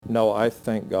No, I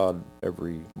thank God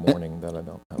every morning that I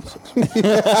don't have 6 fix.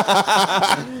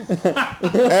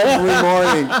 Every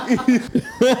morning.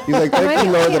 He's like, thank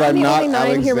you, Lord, that I'm not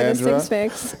Alexandra. Here with a 6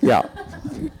 fix. Yeah.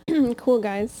 Cool,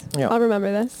 guys. Yeah. I'll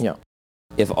remember this. Yeah.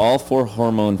 If all 4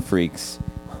 hormone freaks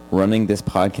running this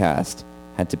podcast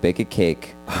had to bake a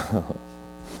cake,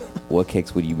 what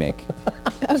cakes would you make?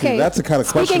 Okay. See, that's the kind of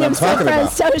question Speaking I'm of talking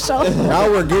about. social. Now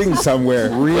we're getting somewhere.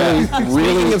 Really?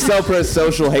 Speaking of self-press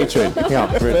social hatred.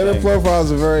 Yeah. Flavor profile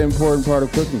is a very important part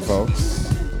of cooking, folks.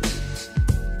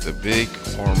 The Big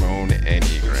Hormone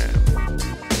Enneagram.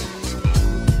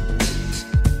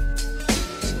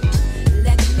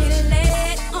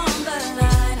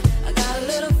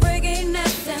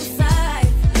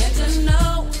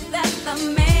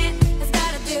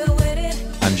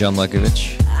 I'm John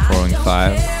Lekovich,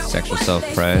 415, sexual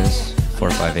self-pres,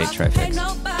 458 trifix.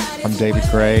 I'm David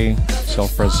Gray,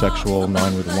 self-pres sexual,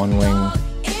 9 with 1 wing,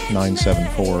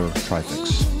 974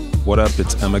 trifix. What up,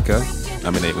 it's Emeka.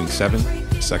 I'm an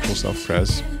 8-wing-7, sexual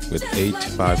self-pres with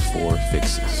 854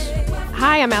 fixes.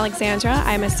 Hi, I'm Alexandra.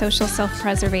 I'm a social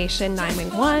self-preservation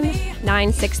 9-wing-1,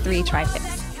 963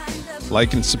 trifix.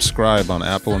 Like and subscribe on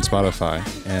Apple and Spotify,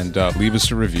 and leave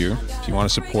us a review. If you want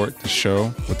to support the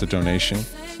show with a donation,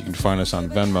 you can find us on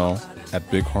Venmo at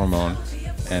Big Hormone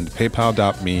and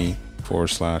paypal.me/Big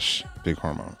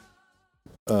Hormone.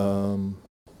 Can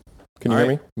you hear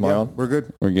me? Am I on? We're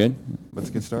good. We're good? Let's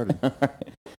get started. All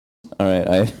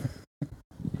right.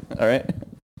 All right.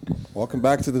 Welcome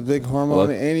back to the Big Hormone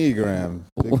Enneagram.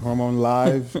 Big Hormone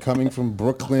Live, coming from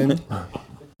Brooklyn.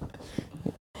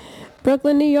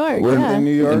 Brooklyn, New York. We're in New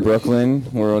York. In Brooklyn.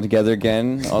 We're all together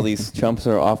again. All these chumps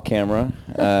are off camera.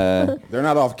 They're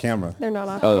not off camera. They're not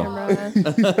off Oh. camera.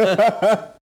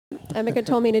 Emeka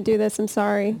told me to do this. I'm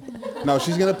sorry. No,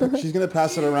 she's gonna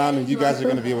pass it around, and you guys are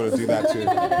gonna be able to do that too.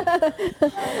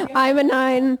 I'm a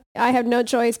 9. I have no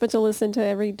choice but to listen to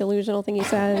every delusional thing he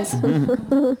says.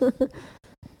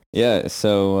 Yeah,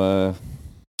 so...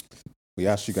 We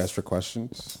asked you guys for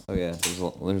questions. oh, yeah,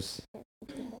 there's...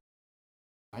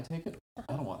 I take it?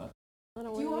 I don't want it.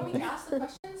 Do you want me to ask the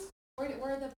questions? Where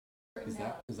are the...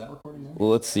 Is that recording now?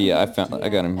 Well, let's see. I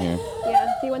got him here.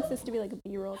 Yeah, he wants this to be like a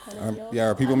B-roll kind of deal. Yeah,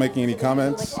 are people making any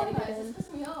comments?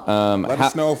 Let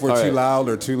us know if we're too loud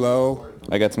or too low.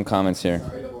 I got some comments here.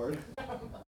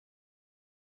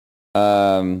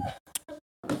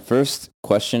 First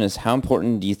question is, how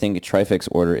important do you think a trifix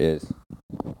order is?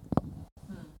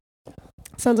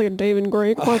 Sounds like a David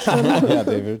Gray question. Yeah,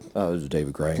 David. This is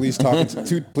David Gray. Please talk into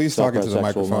the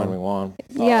microphone.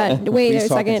 Yeah, wait Please a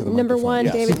talk into second. the Number microphone. 1,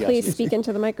 Yes. David, Yes. please speak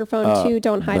into the microphone. 2,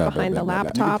 don't hide behind the You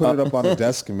laptop. can put it up on a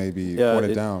desk and maybe put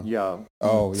it down. Yeah.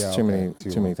 Oh, It's yeah. too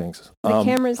okay. many things. The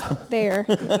camera's there.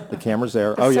 The camera's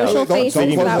there. Oh, yeah. Social Don't faces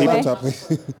close that the way. laptop,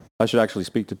 please. I should actually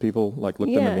speak to people, like look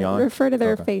them in the Yeah, eye. refer to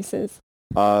their Okay. faces.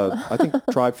 I think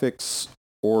fix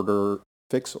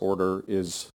order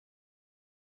is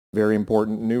very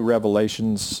important. New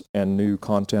revelations and new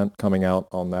content coming out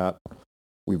on that.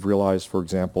 We've realized, for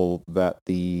example, that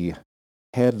the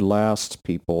head last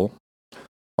people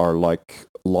are like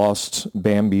lost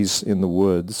Bambis in the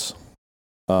woods.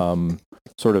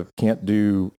 Sort of can't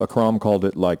do, Akram called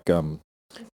it like,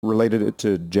 related it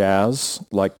to jazz,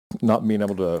 like not being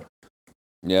able to,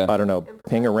 Yeah. I don't know,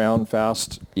 ping around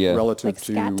fast Yeah. relative Like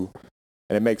to, scat? and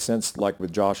it makes sense like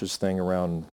with Josh's thing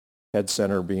around head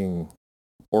center being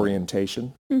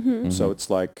orientation. Mm-hmm. Mhm. So it's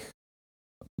like,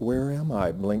 where am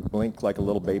I? Blink, blink, like a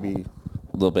little baby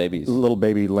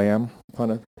lamb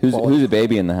kind of. Who's a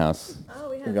baby in the house? Oh,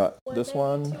 We got this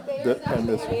one, and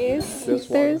this There's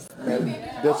one, and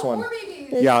this one.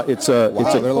 Yeah, it's a,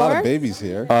 Wow, there are a lot of babies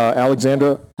here.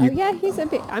 Alexandra. Oh, yeah, he's a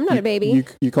baby. I'm not a baby.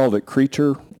 You called it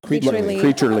creaturely.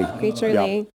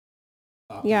 Creaturely.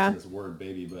 Yeah. This word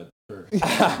baby, but sure.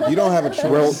 You don't have a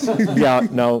choice. Well, yeah,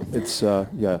 no, it's,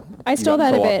 yeah. I stole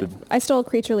got that a bit. co-opted. I stole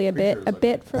creaturely a bit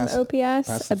from pass OPS,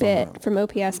 the a phone bit around. from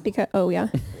OPS because, oh yeah.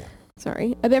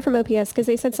 Sorry. A bit from OPS because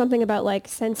they said something about like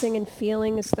sensing and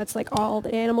feeling. That's like all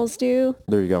the animals do.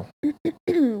 There you go.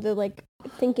 The like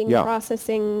thinking, Yeah.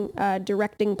 processing,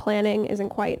 directing, planning isn't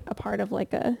quite a part of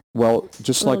like a... Well,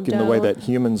 just Little like in the way dough. that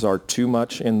humans are too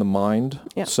much in the mind,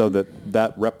 Yeah. so that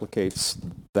replicates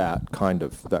that kind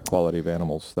of, that quality of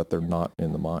animals, that they're not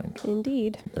in the mind.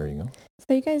 Indeed. There you go. So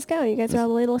there you guys go. You guys are all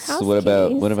little house So what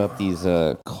kitties. about these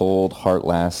cold heart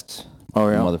last Oh,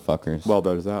 yeah. motherfuckers? Well,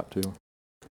 there's that, too.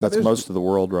 That's There's- most of the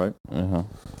world, right? Uh-huh.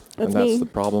 That's and that's me. the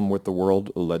problem with the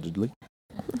world, allegedly.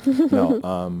 No,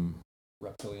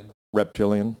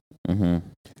 reptilian. Mm-hmm.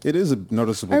 It is a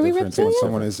noticeable Are we difference when reptilian?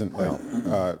 someone isn't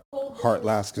like heart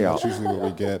last, because Yeah. that's usually what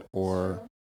we get, or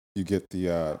you get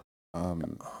the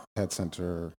head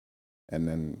center and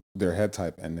then their head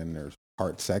type, and then their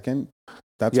heart second.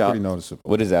 That's Yeah. pretty noticeable.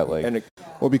 What is that like? And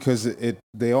Well, because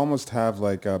they almost have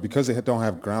like because they don't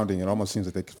have grounding, it almost seems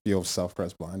like they could feel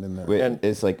self-pressed blind in there. Wait, and-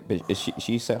 it's like, is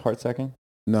she set heart second?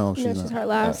 No, she's No, not. she's heart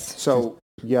last. so,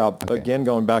 yeah, Okay. again,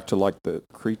 going back to like the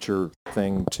creature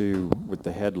thing too with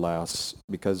the head last,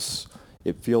 because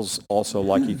it feels also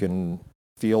like you can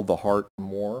feel the heart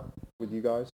more with you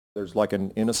guys. There's like an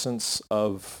innocence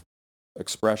of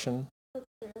expression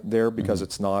there because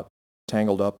it's not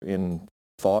tangled up in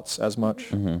thoughts as much.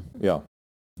 Mm-hmm. Yeah.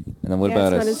 And then what Yeah,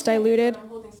 about it's not us? as diluted.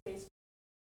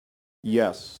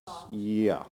 Yes.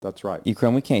 Yeah, that's right.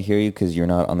 Ikram, we can't hear you because you're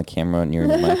not on the camera and you're in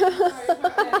the mic.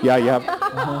 Yeah, you have.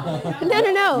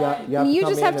 No. Yeah, you have to You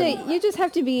come just in have to. and- You just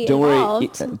have to be Don't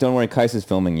involved. worry, Kais is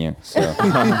filming you. So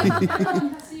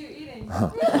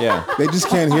yeah, They just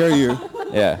can't hear you.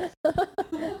 yeah,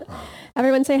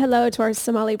 Everyone say hello to our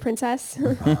Somali princess.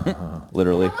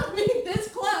 literally. This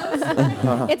close.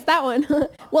 It's that one.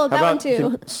 Well, that one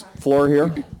too. Floor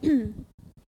here?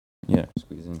 Yeah,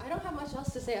 squeezing. I don't have much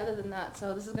else to say other than that,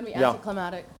 so this is going to be Yeah.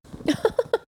 anticlimactic.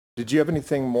 Did you have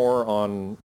anything more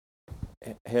on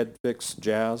head fix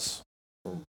jazz?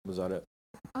 Or was that it?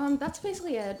 That's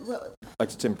basically it. Like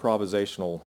it's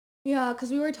improvisational. Yeah, because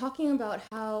we were talking about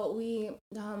how we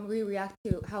react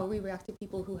to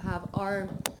people who have our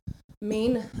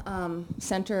main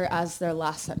center as their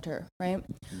last center, right?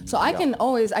 So I can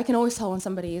always tell when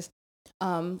somebody's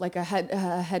like a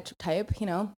head type, you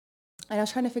know. And I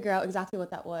was trying to figure out exactly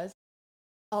what that was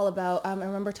all about. I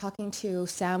remember talking to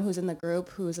Sam, who's in the group,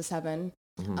 who's a 7,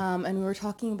 and we were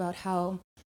talking about how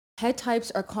head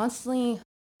types are constantly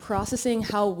processing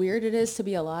how weird it is to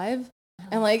be alive.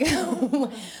 And like,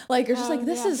 like you're just like,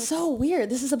 this is so weird.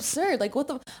 This is absurd. Like, what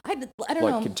the? I don't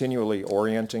Like know. continually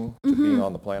orienting to being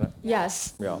on the planet.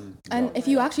 Yes. Yeah. And if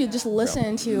you actually just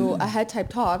listen to a head type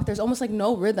talk, there's almost like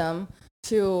no rhythm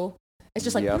to. It's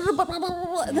just like, Yes.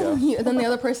 and then the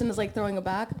other person is like throwing it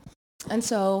back. And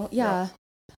so, yeah.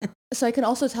 So I can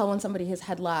also tell when somebody has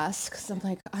head last because I'm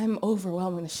like, I'm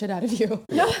overwhelming the shit out of you.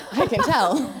 I can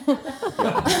tell.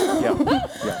 Yeah.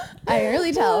 I can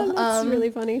really tell. That's really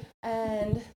funny.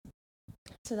 And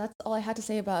so that's all I had to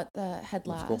say about the head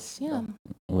That's last. cool. Yeah.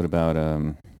 What about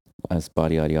us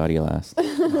body last?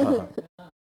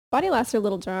 Body lasts are a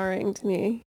little jarring to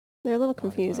me. They're a little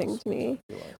confusing to me.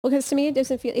 Well, because to me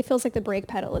it feels like the brake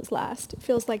pedal is last. It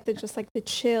feels like just like the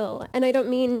chill. And I don't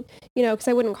mean, because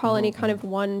I wouldn't call any kind of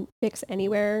one fix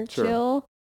anywhere Sure. chill,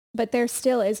 but there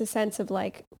still is a sense of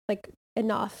like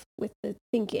enough with the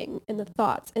thinking and the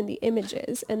thoughts and the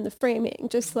images and the framing.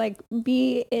 Just like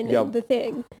be in the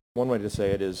thing. One way to say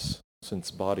it is,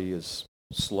 since body is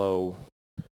slow,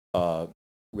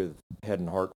 with head and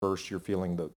heart first, you're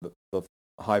feeling the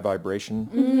high vibration.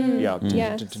 Yeah.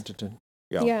 Yes.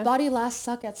 Yeah. Body last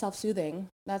suck at self-soothing.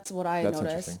 That's what I That's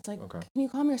noticed. interesting. It's like, Okay. can you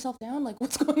calm yourself down? Like,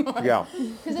 what's going on? Yeah.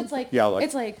 Because it's like, Yeah, like-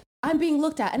 it's like, I'm being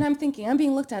looked at and I'm thinking, I'm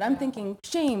being looked at. I'm thinking,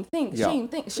 shame, think, Yeah. shame,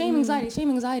 think, shame,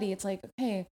 anxiety. It's like,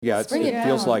 okay. Yeah, let's bring it it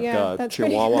feels down. like Yeah, that's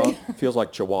pretty Chihuahua. great. Feels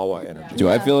like Chihuahua energy. Do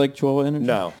I feel like Chihuahua energy?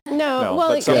 No. No, well, but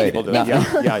like, some Good. people do. Not-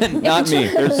 Yeah. Not me.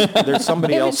 There's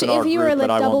somebody If else in it's- our if you were, group, like,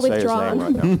 but I double won't say his withdrawn.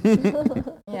 name right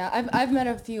now. Yeah, I've met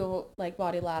a few like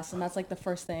body lasts, and that's like the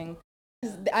first thing.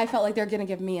 'Cause I felt like they're gonna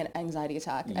give me an anxiety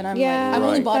attack, and I'm Yeah, like, I'm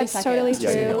only right. body that's second. totally Yeah,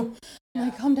 you true. I'm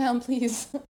like, calm down, please.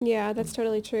 Yeah, that's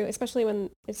totally true. Especially when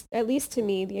it's, at least to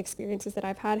me, the experiences that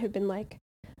I've had have been like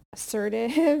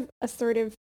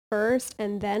assertive first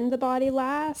and then the body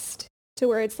last, to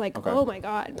where it's like, Okay. oh my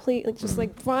God, please, like, just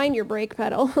like find your brake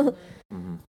pedal.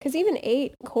 Because even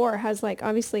 8 core has like,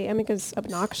 obviously Emika's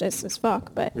obnoxious as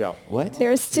fuck, but Yeah. What?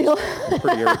 there's still,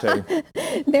 Pretty irritating.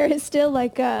 there is still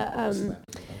like a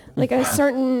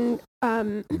certain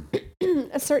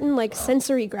a certain like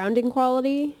sensory grounding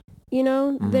quality,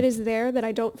 that is there that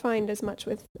I don't find as much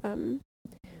with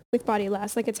body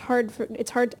last. Like it's hard.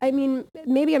 I mean,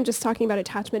 maybe I'm just talking about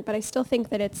attachment, but I still think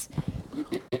that it's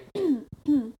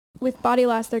with body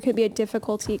last, there could be a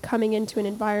difficulty coming into an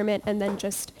environment and then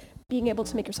just being able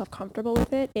to make yourself comfortable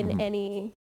with it in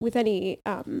any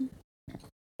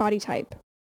body type.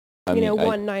 I mean,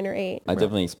 1, 9, or 8. I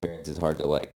definitely experience it's hard to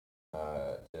like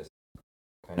just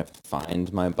kind of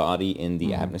find my body in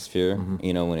the atmosphere,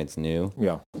 when it's new.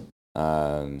 Yeah.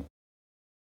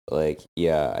 It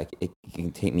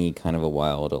can take me kind of a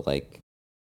while to like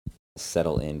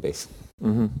settle in, basically.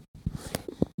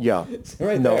 Yeah.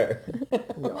 Right No. there.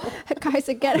 Guys,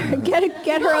 get her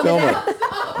over Film there. it.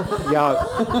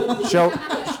 Yeah. Show.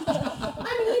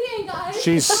 I'm eating, guys.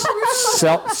 She's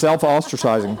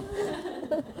self-ostracizing.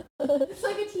 It's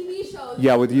like a TV show.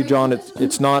 Yeah, with you, John,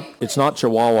 it's not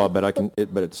Chihuahua, but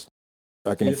it's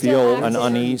I can It's still feel an active.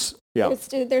 unease. Yeah.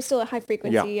 There's still a high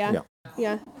frequency. Yeah.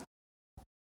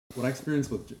 What I experienced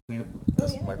with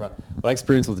what I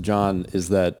experienced with John is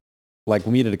that, like,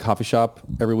 we meet at a coffee shop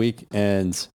every week,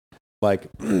 and like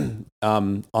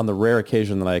on the rare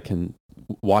occasion that I can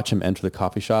watch him enter the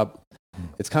coffee shop,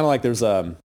 it's kind of like there's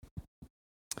a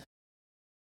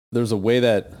way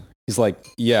that he's like,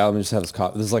 yeah, let me just have this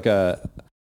coffee. There's like the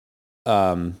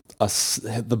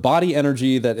body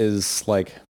energy that is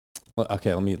like,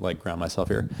 okay, let me like ground myself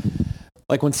here.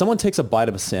 Like when someone takes a bite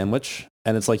of a sandwich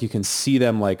and it's like you can see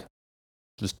them like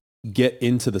just get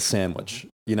into the sandwich.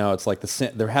 You know, it's like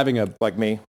they're having a like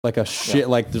me, like a shit,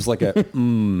 like there's like a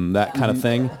that kind of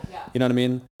thing. You know what I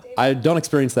mean? I don't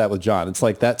experience that with John. It's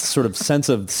like that sort of sense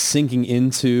of sinking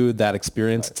into that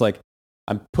experience. It's like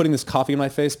I'm putting this coffee in my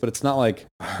face, but it's not like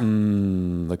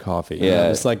the coffee. Yeah, you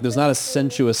know? It's like there's not a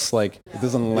sensuous like it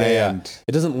doesn't land.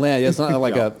 It doesn't land. It's not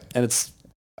like and it's.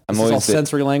 It's all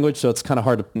sensory language, so it's kind of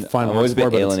hard to find. I'm always a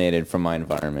bit alienated from my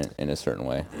environment in a certain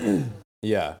way.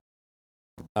 Yeah.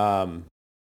 Any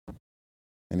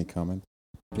comment?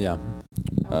 Yeah.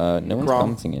 No one's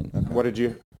commenting it. Okay. What did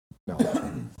you? No.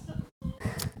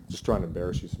 Just trying to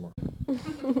embarrass you some more.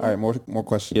 All right, more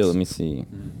questions. Yeah, let me see.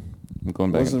 I'm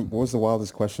going back. What was the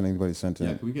wildest question anybody sent in?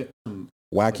 Yeah, can we get some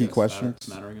wacky questions?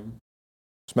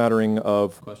 Smattering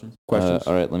of questions.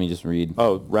 All right, let me just read.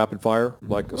 Oh, rapid fire,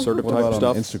 like assertive what type about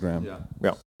stuff. On Instagram.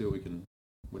 Yeah. See what we can.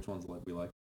 Which ones we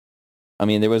like? I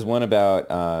mean, there was one about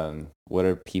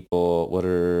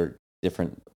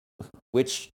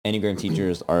which Enneagram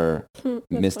teachers are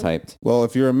mistyped. Well,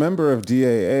 if you're a member of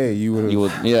DAA, you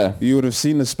would have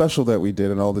seen the special that we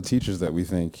did and all the teachers that we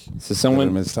think so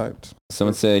someone mistyped.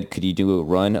 Someone said, could you do a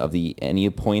run of the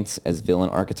Ennea points as villain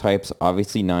archetypes?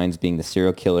 Obviously, 9s being the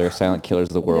serial killer, silent killers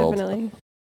of the world. Definitely.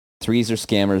 3s are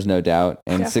scammers, no doubt.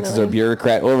 And 6s are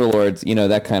bureaucrat overlords, you know,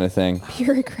 that kind of thing.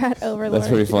 Bureaucrat overlords. That's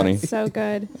pretty funny. That's so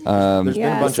good. There's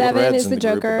been a bunch 7 of is the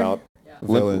Joker.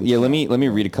 Let me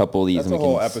read a couple of these. That's a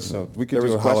whole episode. We could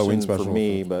do a Halloween special for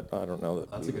me, but I don't know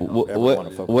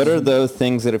that. What are those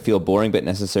things that feel boring but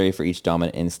necessary for each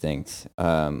dominant instinct?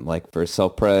 Like for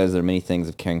self-pres, there are many things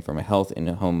of caring for my health and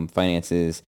home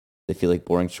finances that feel like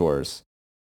boring chores.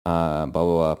 Blah,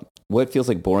 blah, blah. What feels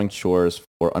like boring chores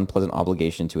or unpleasant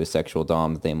obligation to a sexual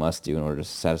dom that they must do in order to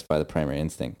satisfy the primary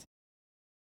instinct?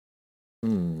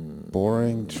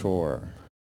 Boring chore.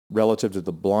 Relative to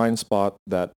the blind spot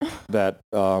that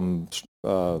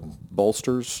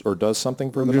bolsters or does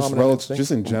something for the dominant instinct?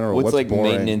 Just in general, what's like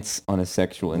boring? Maintenance on a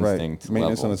sexual instinct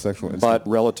Maintenance level? on a sexual instinct. But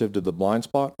relative to the blind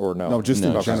spot or no? No, just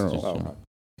in general. Just okay.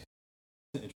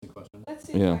 Interesting question. Let's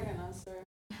see if I can answer.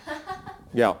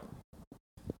 Yeah.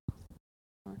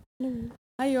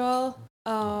 Hi you all,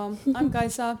 I'm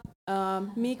Kaisa.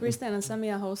 Me, Kristen and Sammy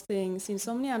are hosting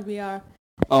Insomnia and we are...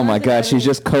 Oh my gosh, she's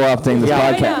just co-opting this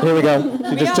podcast. Here we go.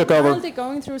 She just took over. We are currently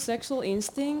going through sexual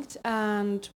instinct,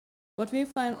 and what we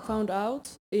found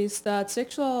out is that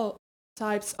sexual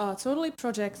types are totally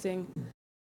projecting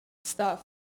stuff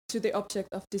to the object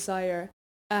of desire,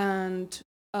 and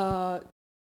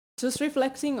just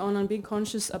reflecting on and being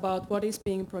conscious about what is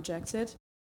being projected.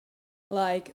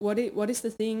 Like, what is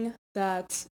the thing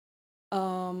that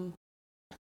I'm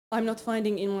not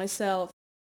finding in myself,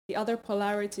 the other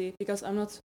polarity, because I'm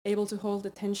not able to hold the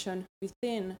tension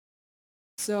within.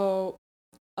 So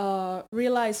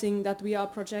realizing that we are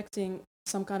projecting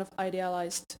some kind of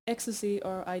idealized ecstasy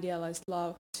or idealized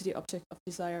love to the object of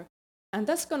desire. And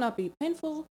that's gonna be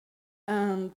painful,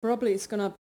 and probably it's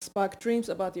gonna spark dreams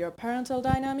about your parental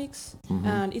dynamics,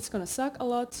 and it's gonna suck a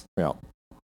lot. Yeah.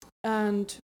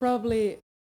 And probably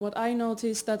what I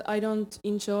noticed that I don't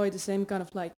enjoy the same kind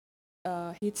of like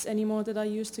hits anymore that I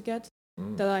used to get.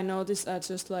 That I noticed are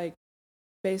just like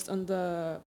based on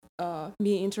the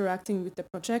me interacting with the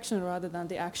projection rather than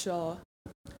the actual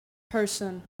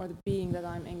person or the being that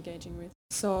I'm engaging with.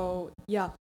 So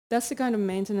yeah, that's the kind of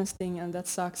maintenance thing, and that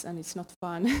sucks and it's not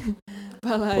fun.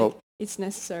 But like it's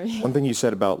necessary. One thing you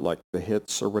said about like the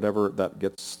hits or whatever, that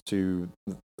gets to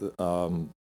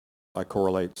I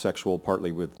correlate sexual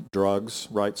partly with drugs,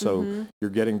 right? So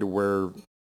you're getting to where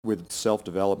with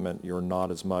self-development you're not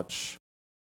as much,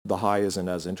 the high isn't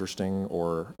as interesting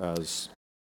or as...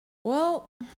 Well,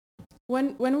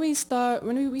 when we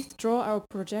withdraw our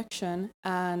projection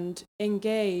and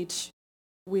engage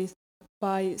with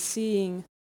by seeing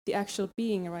the actual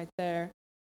being right there,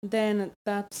 then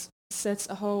that sets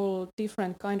a whole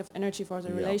different kind of energy for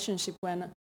the relationship,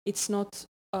 when it's not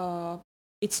a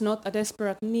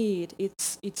desperate need,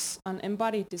 it's an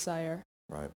embodied desire.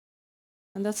 Right.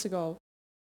 And that's the goal.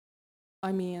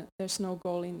 I mean, there's no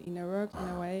goal in inner work in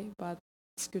a way, but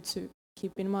it's good to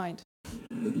keep in mind.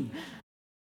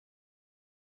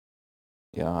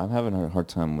 Yeah, I'm having a hard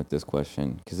time with this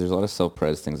question because there's a lot of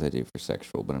self-pres things I do for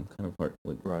sexual, but I'm kind of hard.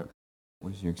 Like, Right.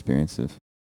 what's your experience of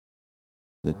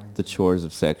the chores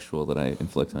of sexual that I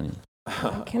inflict on you?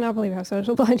 I cannot believe how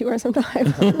social blind you are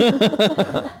sometimes.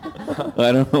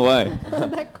 I don't know why.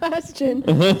 That question.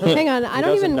 Hang on, I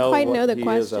don't even quite know the he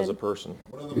question. is as a person.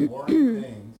 What are the boring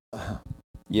things?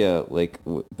 Yeah, like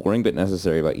boring but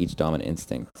necessary about each dominant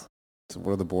instinct. So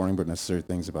what are the boring but necessary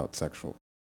things about sexual?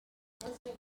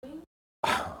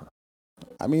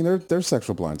 I mean, there's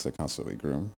sexual blinds that constantly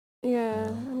groom. Yeah,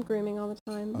 I'm grooming all the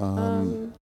time.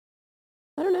 Um,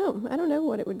 I don't know. I don't know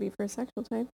what it would be for a sexual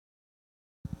type.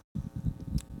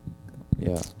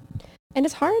 Yeah. And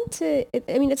it's hard to,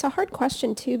 it's a hard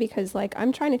question too, because like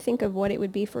I'm trying to think of what it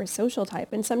would be for a social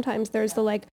type. And sometimes there's the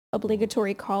like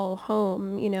obligatory call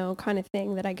home, kind of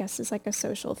thing that I guess is like a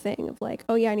social thing of like,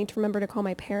 oh yeah, I need to remember to call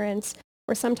my parents.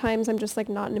 Or sometimes I'm just like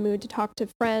not in the mood to talk to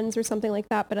friends or something like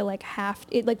that, but I like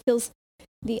it like feels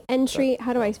the entry,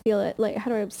 how do I feel it? Like,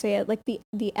 how do I say it? Like the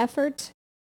effort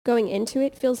going into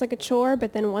it feels like a chore,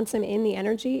 but then once I'm in the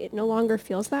energy, it no longer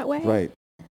feels that way. Right.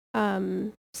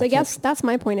 So I guess that's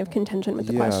my point of contention with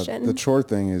the question. The chore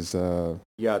thing is...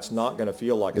 yeah, it's not going to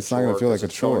feel like it's a chore. It's not going to feel like a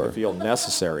it's chore. going to feel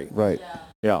necessary. Right.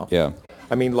 Yeah. Yeah.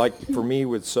 I mean, like for me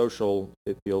with social,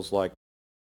 it feels like,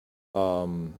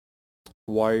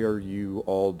 why are you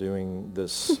all doing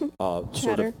this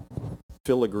sort of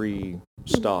filigree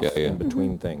stuff in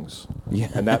between things?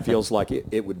 Yeah. And that feels like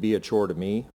it would be a chore to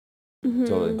me.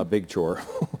 Totally. A big chore.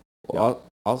 Well,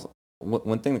 also,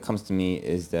 one thing that comes to me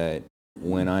is that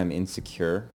when I'm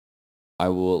insecure, I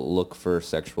will look for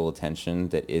sexual attention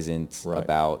that isn't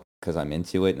about because I'm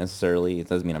into it necessarily. It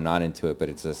doesn't mean I'm not into it, but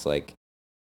it's just like,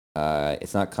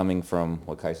 it's not coming from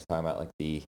what Kai's talking about, like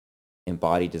the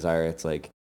embodied desire. It's like,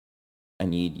 I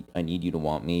need you to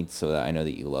want me so that I know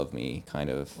that you love me, kind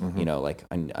of, like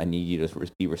I need you to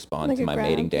respond like to my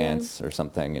mating dance or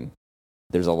something. And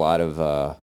there's a lot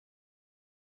of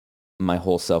my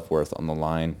whole self-worth on the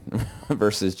line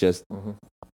versus just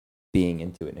being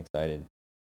into it and excited.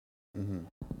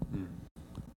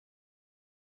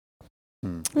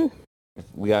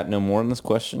 We got no more on this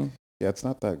question? Yeah, it's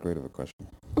not that great of a question.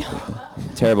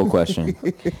 Terrible question.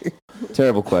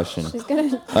 Terrible question. She's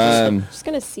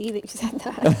gonna see that you said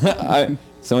that.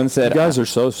 Someone said, you guys are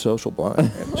so social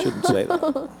blind. I shouldn't say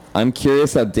that. I'm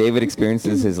curious how David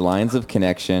experiences his lines of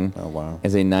connection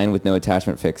as a 9 with no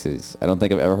attachment fixes. I don't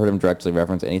think I've ever heard him directly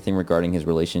reference anything regarding his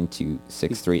relation to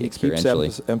 6'3" experientially.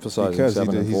 Keeps emphasizing because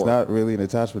 7 and 4. He's not really an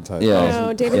attachment type. Yeah.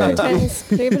 No, David pretends.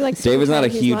 David's not a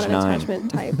huge not an 9.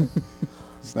 attachment type.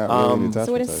 He's not really an attachment type.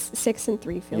 So what does 6 and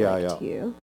 3 feel like to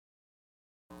you?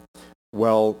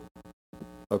 Well,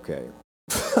 okay.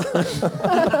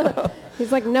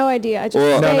 He's like, no idea. I just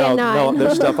say a 9. No,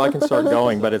 there's stuff I can start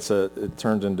going, but it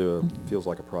turns into feels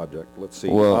like a project. Let's see.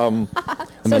 Well,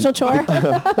 social chore.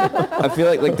 I feel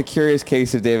like the curious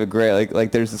case of David Gray,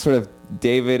 like there's this sort of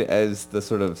David as the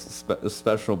sort of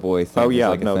special boy thing. Oh yeah,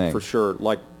 like no, for sure.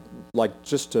 Like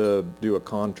just to do a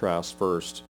contrast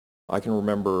first, I can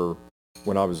remember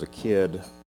when I was a kid,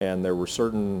 and there were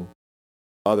certain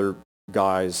other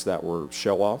guys that were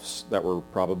show-offs that were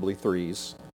probably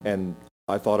 3s, and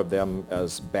I thought of them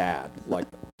as bad. Like,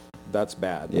 that's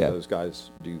bad. Yeah. Those guys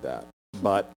do that.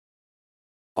 But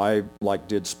I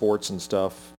did sports and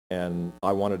stuff, and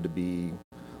I wanted to be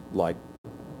like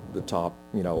the top.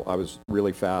 I was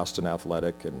really fast and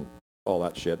athletic and all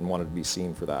that shit, and wanted to be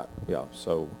seen for that. Yeah.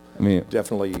 So I mean,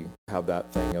 definitely have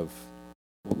that thing of.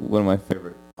 One of my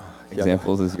favorite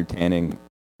examples is your tanning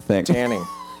thing. Tanning.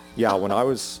 Yeah, when I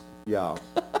was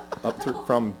up through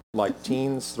from like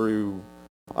teens through,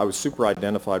 I was super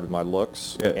identified with my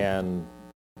looks, and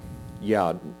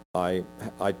I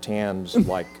tanned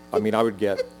like, I mean, I would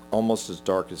get almost as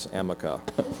dark as Emeka,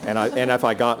 and if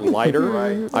I got lighter,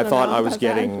 I thought I was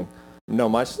getting. No,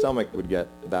 my stomach would get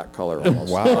that color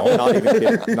almost. Wow. Not even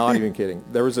kidding. Not even kidding.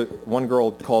 There was one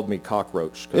girl called me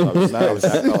cockroach because I was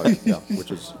that color. Yeah, which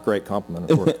is a great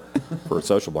compliment, of course, for a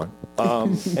social blind.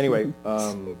 Anyway,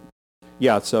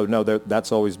 so no,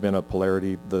 that's always been a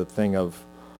polarity, the thing of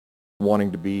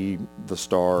wanting to be the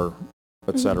star,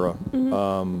 etc.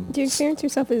 Do you experience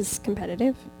yourself as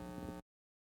competitive?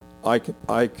 I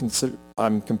consider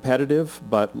I'm competitive,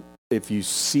 but if you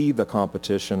see the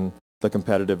competition, the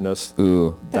competitiveness.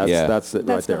 Ooh, that's it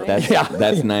right there.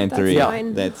 That's 9-3.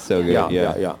 Yeah. That's so good.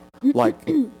 Yeah. Like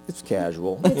it's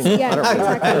casual. I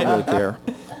don't really care.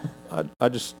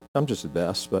 I'm just the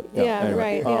best, but anyway.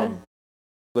 right. Yeah.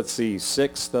 Let's see,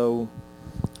 6 though.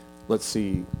 Let's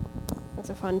see. That's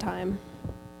a fun time.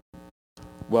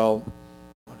 Well,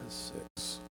 what is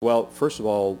 6? Well, first of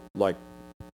all, like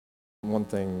one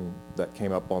thing that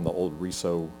came up on the old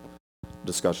RESO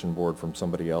discussion board from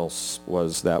somebody else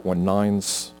was that when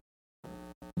 9s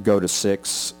go to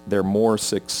 6, they're more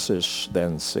 6-ish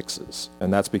than 6s.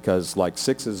 And that's because like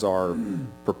 6s are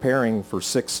preparing for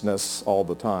 6ness all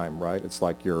the time, right? It's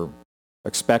like you're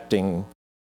expecting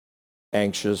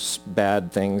anxious,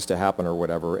 bad things to happen or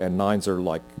whatever. And 9s are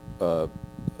like a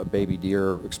baby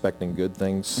deer expecting good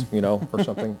things, or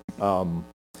something. And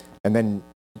then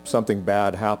something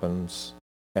bad happens,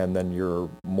 and then you're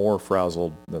more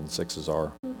frazzled than 6s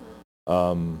are.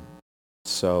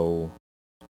 So,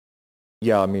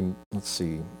 yeah, I mean, let's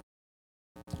see.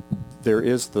 There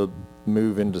is the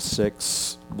move into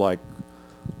 6, like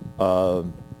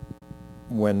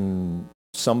when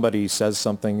somebody says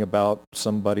something about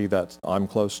somebody that I'm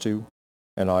close to,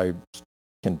 and I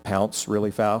can pounce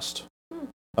really fast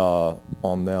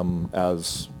on them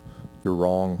as you're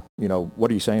wrong. What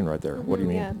are you saying right there? What do you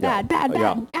mean? Yeah. Bad.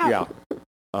 Yeah.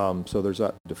 So there's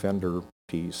that defender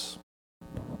piece.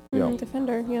 Yeah.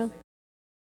 Defender, yeah.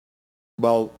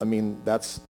 Well, I mean,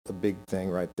 that's the big thing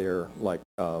right there. Like,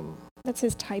 that's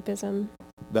his typism.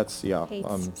 That's, yeah. Hates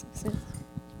 6s.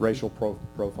 Racial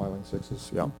profiling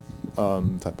 6s, yeah.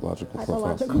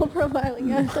 Typological profiling,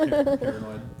 yeah.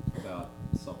 Paranoid about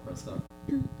self-press stuff.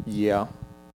 Yeah.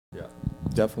 Yeah.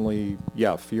 Definitely,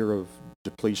 yeah, fear of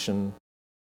depletion,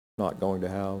 not going to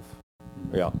have.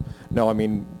 Yeah. No, I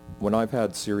mean, when I've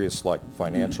had serious, like,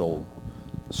 financial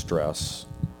stress,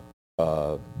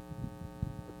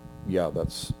 yeah,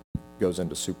 that's goes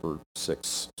into super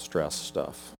 6 stress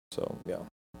stuff. So, yeah.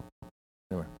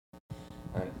 Anyway.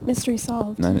 Mystery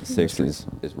solved. 9 at 6 is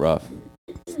rough.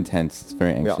 It's intense. It's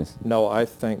very Yeah. anxious. No, I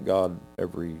thank God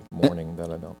every morning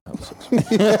that I don't have 6.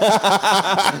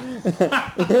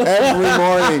 Every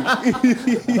morning.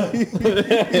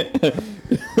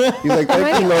 He's like,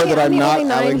 thank you, Lord, that I'm not the only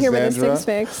 9 here with a Alexandra. 6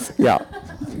 fix. Yeah.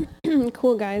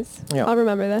 Cool, guys. Yeah. I'll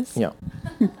remember this. Yeah.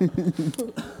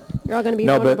 You're all going to be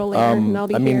No, but vulnerable later, and I'll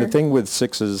be I mean, here. the thing with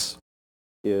 6s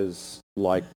is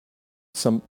like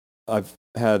I've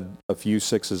had a few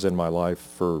 6s in my life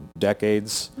for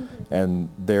decades, and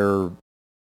they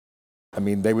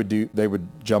would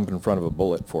jump in front of a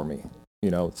bullet for me.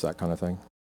 It's that kind of thing.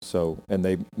 So, and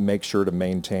they make sure to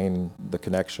maintain the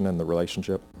connection and the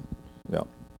relationship. Yeah.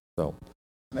 So.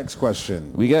 Next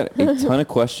question. We got a ton of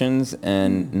questions,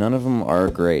 and none of them are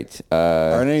great. Are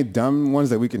there any dumb ones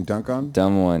that we can dunk on?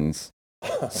 Dumb ones.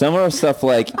 Some are stuff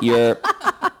like your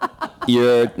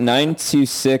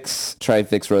 926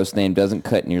 trifix roast name doesn't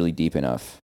cut nearly deep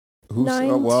enough. Who's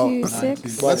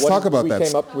 926. Let's talk about that. We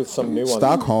came up with some new ones.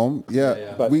 Stockholm,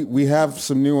 yeah. But we have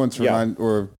some new ones for Yeah. 9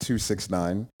 or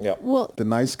 269. Yeah. Well, The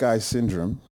nice guy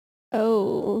syndrome.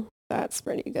 oh, that's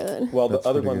pretty good. Well, the That's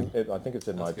other pretty one, I think it's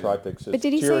in my trifix. But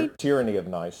did he say- tyranny of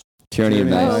nice? Tyranny of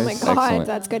Tyranny. nice. Oh my God, Excellent.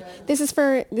 that's good. This is a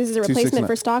replacement 269.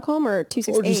 for Stockholm or Or just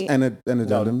 268? an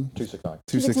addendum. 269.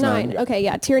 269. Okay,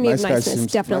 yeah, Tyranny Nice of guy Niceness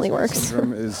definitely nice guy works.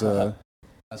 syndrome is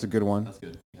that's a good one That's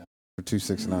good. Yeah. for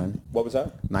 269. What was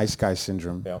that? Nice guy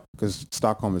syndrome. Yeah. Because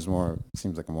Stockholm is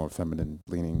seems like a more feminine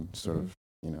leaning sort of,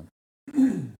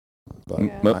 But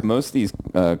Yeah. Most of these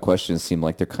questions seem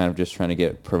like they're kind of just trying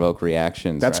to provoke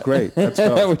reactions. That's right? great. That's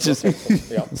dope. Which is,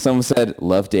 Yeah. someone said,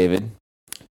 "Love David."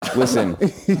 Listen,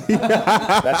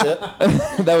 That's it?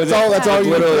 that was all- that's all you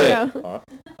literally need.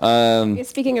 it. Yeah.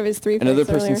 Speaking of his 3 Another fix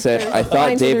person earlier, said, there's "I thought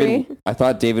lines David. 3. I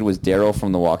thought David was Daryl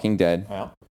from The Walking Dead." Yeah.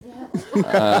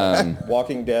 Um,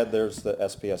 Walking Dead, there's the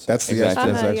SPS. That's the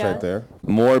Exactly. SPSX Yeah. right there.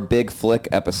 more big flick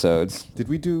episodes. Did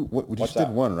we do what? We What's just did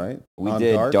that? one, right? We On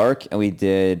did Dark? Dark, and we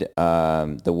did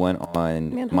the one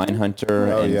on Manhunter?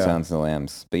 Mindhunter Oh, and yeah. Sounds of the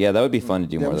Lambs. But yeah, that would be fun to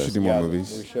do Yeah, more we of should those. do more Yeah,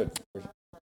 movies. We should.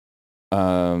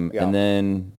 And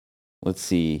then let's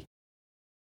see.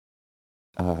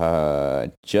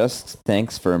 Just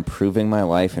thanks for improving my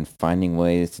life and finding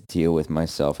ways to deal with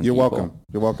myself and You're people. welcome.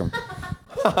 You're welcome.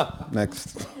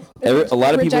 Next. A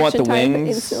lot of people want the Rejection type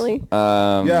wings. instantly.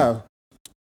 Yeah.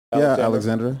 Yeah, Alexandra?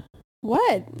 Alexandra.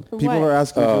 What? People What? are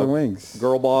asking for the wings.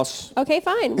 Girl boss. Okay,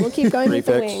 fine. We'll keep going with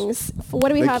the Prefix. wings. What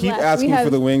do we They have keep left? asking we have,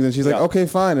 for the wings, and she's like, Yeah. okay,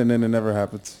 fine, and then it never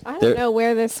happens. I There- don't know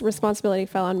where this responsibility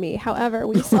fell on me. However,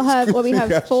 we still have, we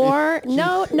have Yeah, 4.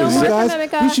 No more Guys, from we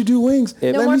Emeka. should do wings.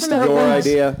 It- No Let more me from start. Emeka. Your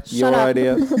idea. Shut Your up.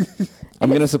 idea. I'm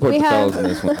going to support We the have- fellas in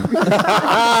this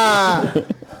one.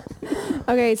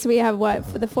 Okay, so we have what?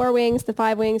 The 4 wings, the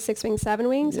 5 wings, 6 wings, 7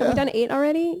 wings. Have Yeah. we done 8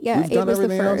 already? Yeah, We've 8 done was the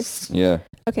everything first. else. Yeah.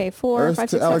 Okay, 4, Earth 5, to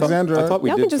 6, 7. Alexandra. I thought we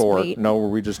Y'all can did just 4. wait. No, were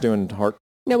we just doing heart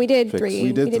No, we did Fix. 3.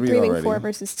 We did 3 3 being already. 4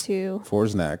 versus 2.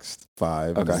 4's next.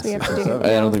 5. Okay. and So we have 6 to and do- 7.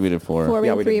 I don't think we did 4. 4 Yeah,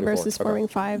 being we did 3 before. versus 4 Okay. being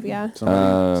 5, yeah.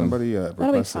 Somebody That'll be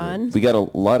requested it. fun. We got a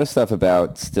lot of stuff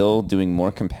about still doing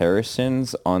more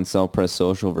comparisons on Self-Press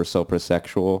Social versus Self-Press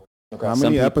Sexual. How Some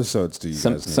many peop- episodes do you guys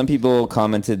need? Some people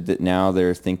commented that now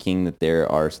they're thinking that there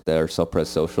are Self-Press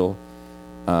Social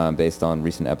based on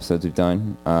recent episodes we've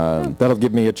done. That'll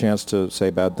give me a chance to say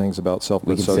bad things about We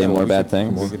self-press can social. say more bad We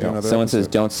things. could do another Someone says,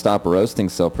 episode. "Don't stop roasting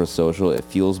Self-Press Social. It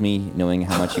fuels me knowing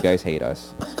how much you guys hate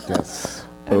us." Yes.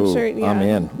 I'm Oh, sure, yeah. I'm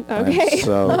in. Okay.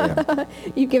 So,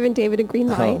 You've given David a green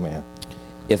light. oh man.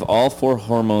 If all 4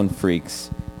 hormone freaks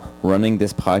running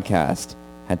this podcast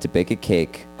had to bake a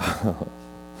cake,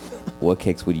 what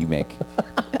cakes would you make?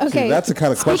 Okay. that's the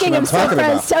kind of question Speaking I'm of talking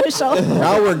about. Self-Press Social.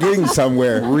 Now we're getting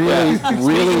somewhere. Really,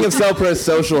 Speaking of Self-Press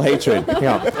Social hatred.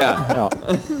 Yeah.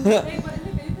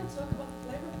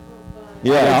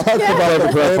 Yeah, Talk about flavor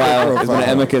the profile is one of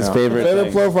Emika's Yeah. favorite Flavor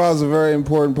things. profile is a very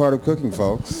important part of cooking,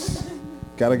 folks.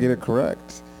 Got to get it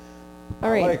correct. All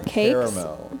right, I like cakes.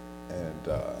 caramel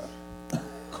and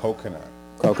coconut.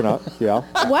 Coconut. Yeah.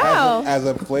 Wow. As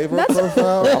a flavor That's-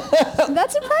 profile,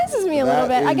 That surprises me a little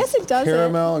that bit. I is- guess it doesn't.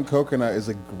 Caramel and coconut is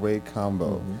a great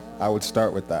combo. I would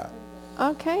start with that.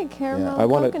 Okay, caramel. I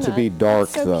want it to coconut. be dark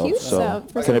That's so though. Cute, So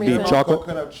for can some it be reason. chocolate?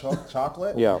 Coconut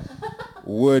chocolate Yeah.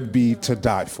 would be to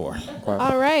die for.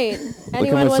 All right. Look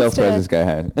Anyone how much wants Self-Press to? this guy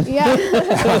had.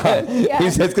 Yeah. Yeah.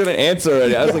 He's just gonna answer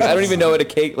already. I was like, I don't even know what a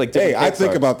cake like. Hey, different I cakes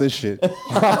think are. about this shit.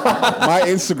 My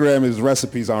Instagram is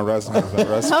recipes on recipes on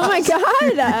recipes. Oh my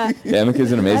God. Yeah,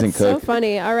 Emika's an amazing That's so cook.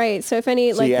 funny. All right. So if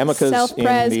any See, Emika's in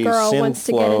self-pres the girl sin wants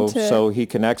to get flow, into so he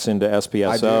connects into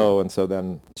SPSO, and so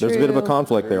then there's a bit of a True.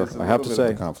 conflict there. There's a I have to little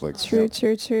bit of say. a conflict.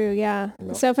 True, yeah.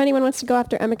 So if anyone wants to go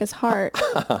after Emika's heart,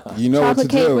 You know what to chocolate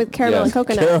cake do. with caramel Yes. and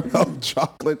coconut. Caramel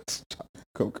chocolate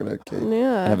coconut cake. I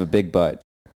Yeah. have a big butt.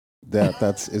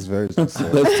 That's is very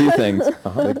specific. Those two things.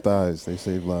 Big thighs, they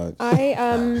save lives.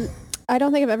 I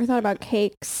don't think I've ever thought about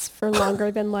cakes for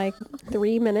longer than like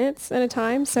 3 minutes at a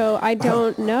time. So I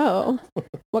don't know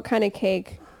what kind of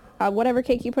cake. Whatever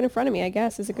cake you put in front of me, I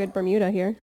guess, is a good Bermuda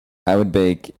here. I would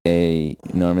bake a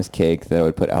enormous cake that I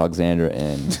would put Alexandra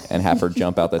in and have her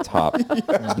jump out the top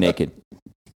naked,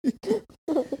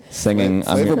 singing.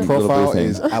 I'm Flavor your little profile blue thing.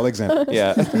 is Alexander.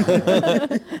 Yeah.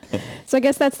 So I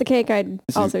guess that's the cake I'd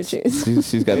also choose.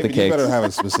 She's got the David, you cakes. better have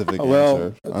a specific Well,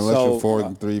 answer. Unless so, you're 4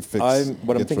 and 3 fix. What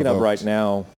I'm gets thinking of revoked. right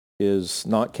now is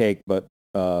not cake, but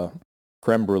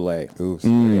creme brulee. Ooh, Mm.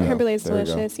 there you Creme go. brulee is There you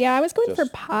go. delicious. Yeah, I was going for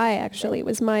Just- pie, actually. It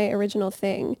was my original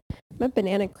thing. I'm a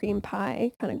banana cream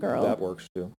pie kind of girl. That works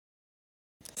too.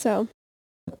 So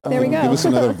there we go. Give us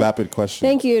another vapid question.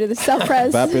 Thank you to the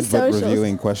self-pres Vapid but socials.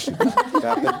 revealing question.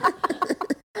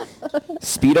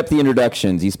 Speed up the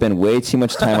introductions. You spend way too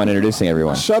much time on introducing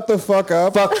everyone. Shut the fuck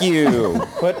up. Fuck you.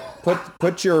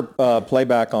 Put your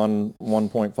playback on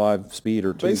 1.5 speed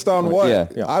or 2. Based on what? Yeah.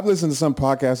 Yeah. I've listened to some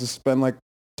podcasts that spend like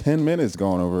 10 minutes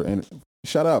going over and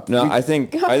shut up. No, We- I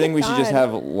think we should just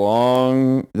God. have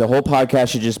long. The whole podcast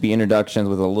should just be introductions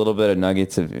with a little bit of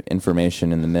nuggets of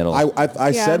information in the middle. I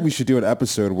Yeah. said we should do an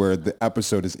episode where the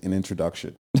episode is an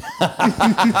introduction.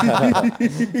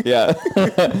 Yeah.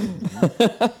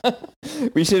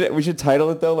 we should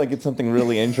title it though like it's something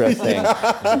really interesting.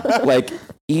 Like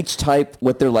each type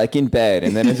what they're like in bed,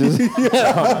 and then it's just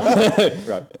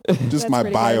Just That's my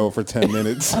pretty bio good. for 10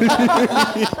 minutes.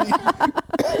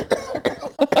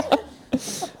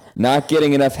 not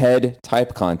getting enough head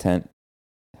type content.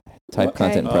 Type Okay.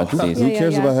 content in parentheses. Yeah, Who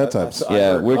cares yeah. about head types?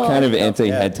 Yeah, we're Well, kind of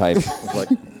anti-head type.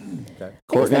 Like, okay. that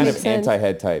We're kind makes of sense.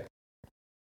 anti-head type.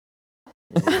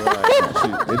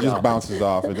 It just bounces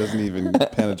off. It doesn't even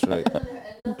penetrate.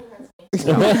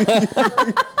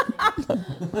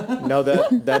 No,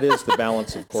 that is the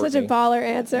balance of Courtney. Such a baller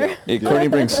answer. Yeah, Courtney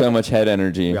brings so much head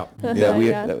energy. Yeah. That we,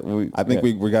 Yeah. that we, I think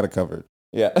we got it covered.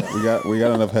 yeah. We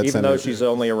got enough head Even center. though she's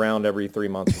only around every 3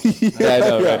 months. Yeah, I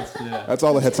know, right? That's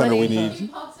all the head center we Funny. need. She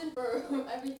pops in for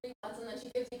every 3 months and then she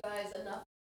gives you guys enough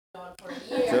on for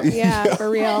a year. Yeah, for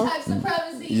real. Types of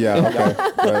privacy. Yeah, okay.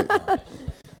 Right.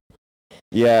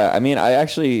 Yeah, I mean, I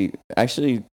actually,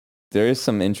 there is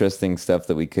some interesting stuff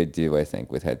that we could do, I think,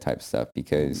 with head type stuff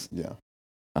because, Yeah.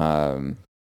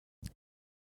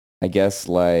 I guess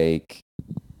like,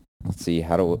 let's see,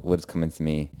 what's coming to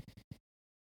me?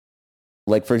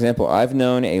 Like, for example, I've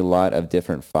known a lot of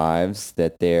different fives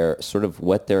that they're sort of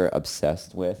what they're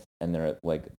obsessed with, and they're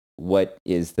like, what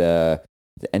is the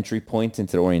entry point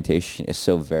into their orientation is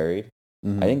so varied.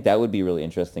 Mhm. I think that would be really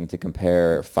interesting to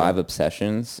compare 5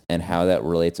 obsessions and how that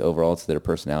relates overall to their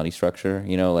personality structure.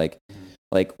 You know, like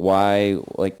like why,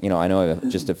 like, you know, I know I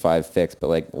just did 5 fix, but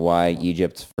like why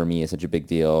Egypt for me is such a big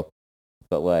deal.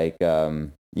 But like,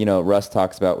 you know, Russ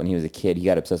talks about when he was a kid, he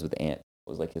got obsessed with ants. It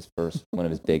was like his first, one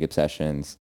of his big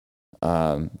obsessions.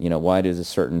 You know, why does a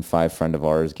certain 5 friend of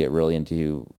ours get really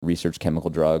into research chemical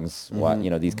drugs? Why, you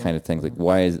know, these kind of things, like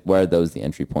why are those the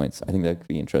entry points? I think that could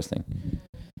be interesting.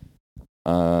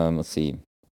 Let's see.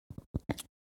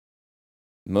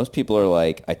 Most people are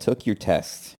like, I took your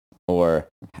test, or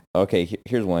okay,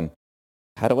 here's one.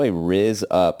 How do I riz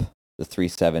up the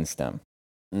 3/7 stem?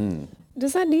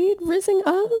 Does that need rizzing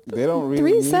up? They don't really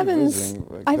 3 need sevens.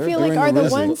 rizzing. Like, I feel like are the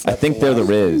ones. I think they're the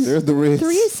riz. They're the riz.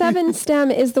 3/7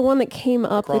 stem is the one that came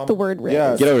up with the word riz.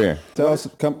 Yeah, Get over here. Tell us.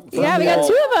 Come. Yeah, we got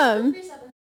 2 of them.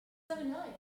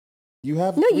 You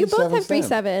have No, you both have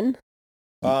 3/7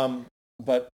 3/7.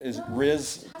 But is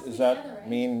riz, does that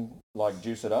mean like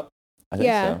juice it up? I think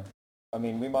Yeah. so. I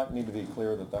mean, we might need to be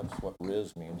clear that that's what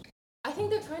riz means. I think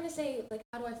they're trying to say, like,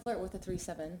 how do I flirt with a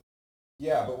 3/7?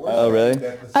 Yeah, but we're Oh, really?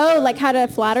 Oh, like how to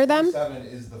flatter them? 7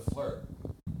 is the flirt.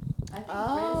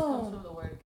 Oh.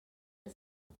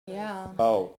 Yeah.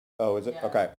 Oh, is it?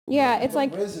 Okay. Yeah, it's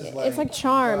like riz is it's like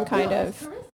charm kind of.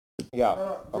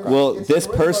 Yeah. Okay. Well, this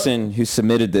person who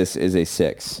submitted this is a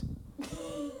 6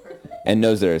 and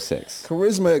knows they're a 6.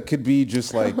 Charisma could be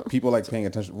just like people like paying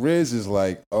attention. Riz is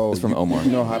like, oh, It's from you, Omar.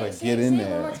 you know how to Say get it in one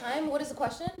more there. time. What is the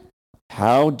question?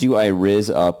 How do I riz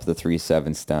up the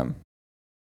 3/7 stem?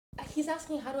 He's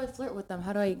asking, how do I flirt with them?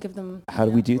 How do I give them? How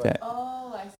do we do that?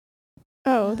 Oh, I see.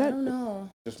 Oh, I that. don't know.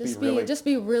 Just Just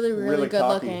be really really good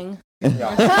cocky. looking.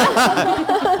 Yeah.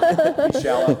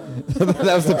 Shallow.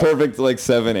 That was the perfect like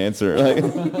 7 answer. Like,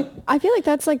 I feel like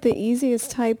that's like the easiest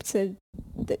type to.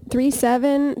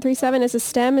 3/7 as a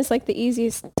stem is like the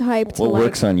easiest type to what like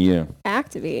works on you?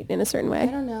 activate in a certain I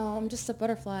way. don't know. I'm just a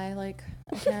butterfly. Like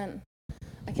I can't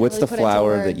What's really the put into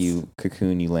flower that words. you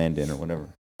cocoon you land in or whatever?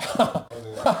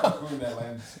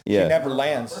 He Yeah. never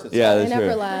lands. It's Yeah, I that's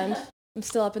never true. land. I'm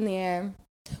still up in the air.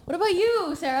 What about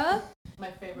you, Sarah?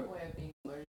 My favorite way of being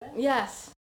flirted.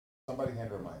 Yes. Somebody hand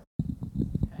her a mic.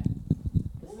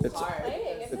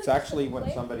 It's actually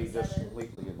when somebody just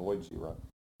completely avoids you, right?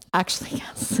 Actually,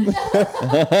 yes.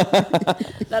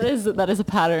 that is a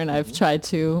pattern I've tried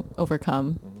to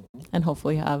overcome and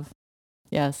hopefully have.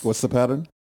 Yes. What's the pattern?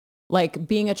 Like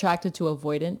being attracted to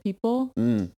avoidant people.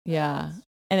 Yeah.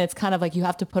 And it's kind of like you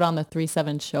have to put on the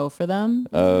 3/7 show for them.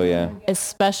 Oh yeah.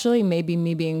 Especially maybe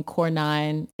me being core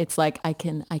 9. It's like I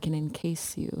can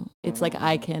encase you. It's like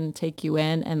I can take you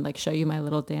in and like show you my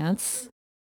little dance.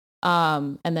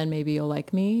 And then maybe you'll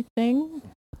like me thing.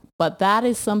 But that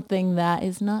is something that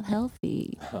is not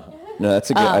healthy. No,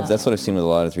 that's a good. That's what I've seen with a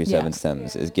lot of 3/7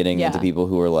 stems is getting into people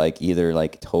who are like either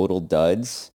like total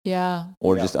duds,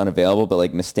 or just unavailable, but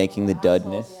like mistaking the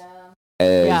dudness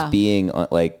as being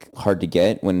like hard to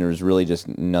get when there's really just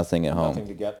nothing at home. Nothing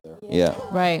to get there. Yeah.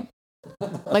 Right.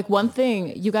 Like one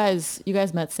thing, you guys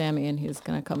met Sammy and he's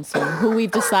gonna come soon. Who we've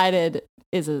decided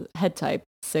is a head type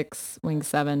 6 wing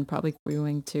 7, probably 3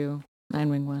 wing 2, 9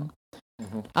 wing 1.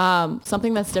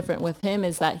 Something that's different with him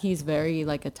is that he's very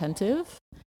like attentive,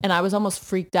 and I was almost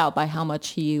freaked out by how much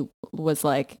he was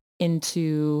like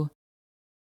into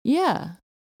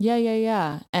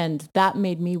and that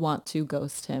made me want to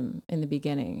ghost him in the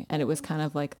beginning, and it was kind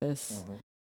of like this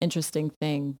interesting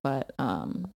thing, but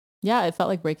it felt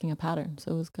like breaking a pattern,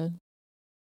 so it was good.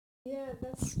 Yeah,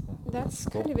 that's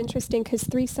kind of interesting because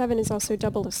 3/7 is also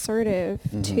double assertive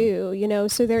too, you know,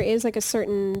 so there is like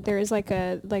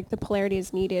the polarity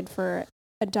is needed for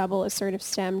a double assertive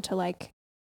stem to like,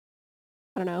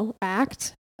 I don't know,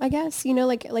 act, I guess, you know,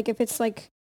 like if it's like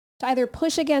to either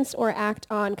push against or act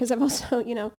on, because I've also,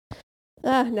 you know,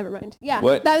 never mind. Yeah,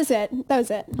 What? that was it.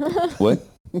 What?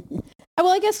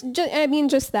 Well, I guess,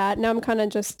 just that. Now I'm kind of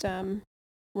just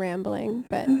rambling,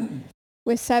 but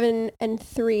with 7 and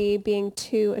 3 being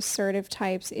 2 assertive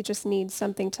types, it just needs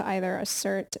something to either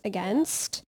assert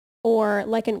against or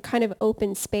like a kind of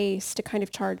open space to kind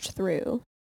of charge through.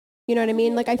 You know what I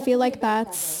mean? Like I feel like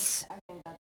that's...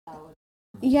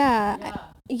 Yeah.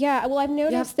 Well, I've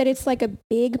noticed that it's like a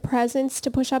big presence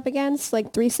to push up against.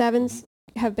 Like 3/7s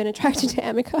have been attracted to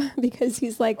Amica because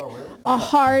he's like a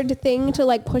hard thing to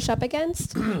like push up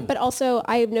against. But also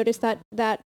I've noticed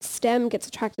that stem gets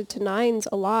attracted to 9s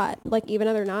a lot, like even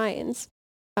other 9s,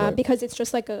 because it's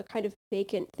just like a kind of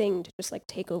vacant thing to just like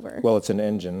take over. Well, it's an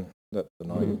engine that the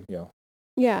 9,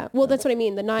 Yeah, well, that's what I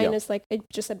mean. The 9 is like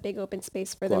just a big open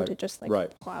space for them to just like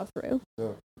plow through.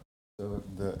 So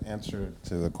the answer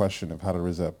to the question of how to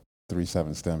riz up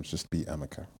 3/7 stems just be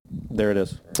Amica. There it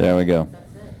is. There we go.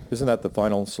 Isn't that the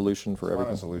final solution for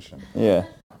everything? Solution. Yeah.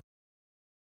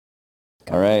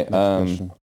 All right. Next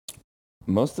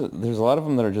question. There's a lot of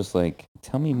them that are just like,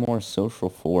 tell me more social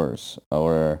fours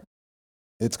or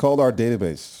It's called our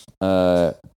database.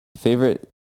 favorite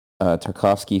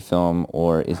Tarkovsky film,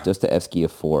 or is Dostoevsky a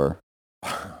four?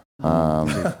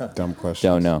 Dumb question.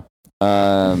 Don't know.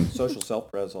 Social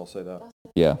self-pres, I'll say that.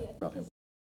 Yeah. About him.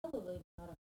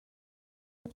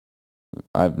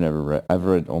 I've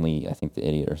read only, I think, The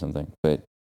Idiot or something, but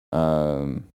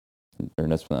or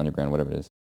Nuts from the Underground, whatever it is.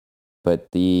 But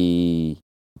the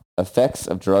effects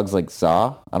of drugs like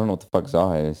Za, I don't know what the fuck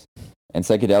Za is, and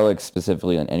psychedelics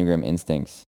specifically on Enneagram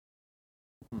instincts.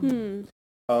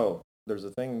 Oh, there's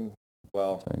a thing.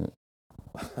 Well,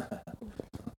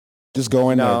 Just go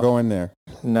in No. there. Go in there.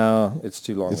 no, it's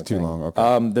too long. It's a too thing. long.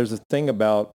 Okay. There's a thing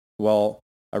about. Well,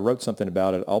 I wrote something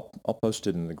about it. I'll post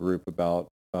it in the group about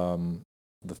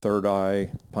the third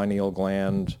eye, pineal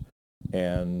gland,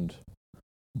 and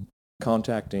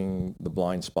contacting the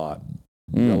blind spot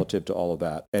relative to all of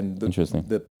that. And Interesting.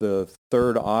 The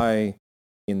third eye,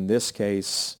 in this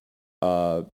case,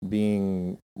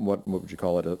 being what would you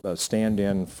call it? A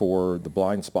stand-in for the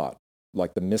blind spot,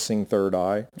 like the missing third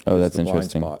eye. Oh, is that's the blind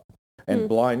interesting. spot. And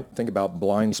think about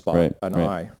blind spot, Right, an right,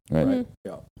 eye. right.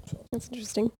 Yeah. So. That's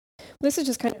interesting. This is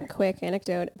just kind of a quick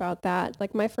anecdote about that.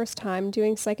 Like my first time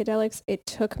doing psychedelics, it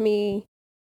took me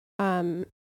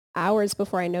hours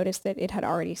before I noticed that it had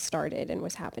already started and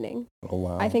was happening. Oh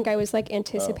wow. I think I was like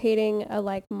anticipating a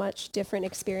like much different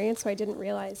experience, so I didn't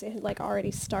realize it had like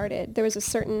already started. There was a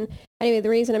certain, anyway, the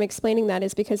reason I'm explaining that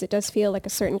is because it does feel like a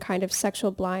certain kind of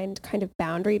sexual blind kind of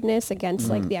boundariedness against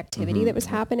like the activity that was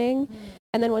happening.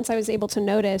 And then once I was able to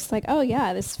notice like, oh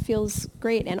yeah, this feels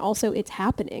great, and also it's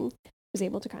happening, I was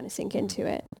able to kind of sink into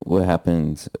it. What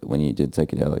happened when you did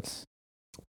psychedelics?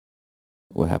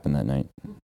 What happened that night?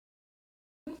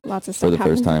 Lots of For stuff the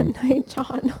first happened time. that night,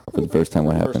 John. For the first time,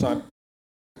 what happened? First time.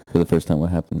 For the first time, what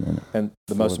happened then? And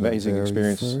the most the amazing very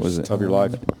experience first Was it? of your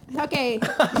life. Okay.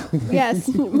 Yes,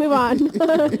 move on.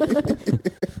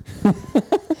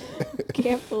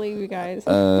 Can't believe you guys.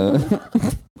 I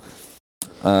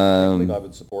believe I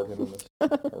would support him in this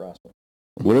harassment.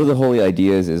 What are the holy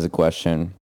ideas is a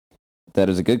question. That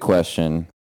is a good question.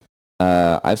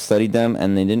 I've studied them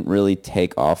and they didn't really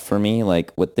take off for me.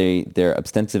 Like what they're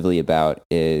ostensibly about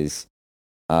is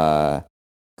kind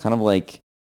of like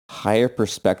higher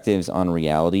perspectives on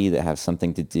reality that have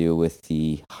something to do with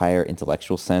the higher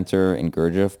intellectual center in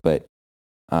Gurdjieff, but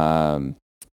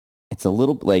it's a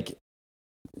little like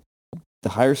the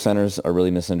higher centers are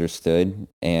really misunderstood,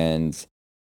 and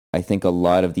I think a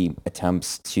lot of the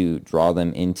attempts to draw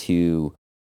them into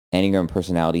Enneagram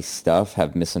personality stuff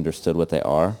have misunderstood what they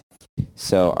are.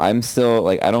 So I'm still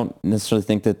like, I don't necessarily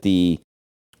think that the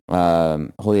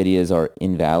holy ideas are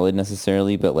invalid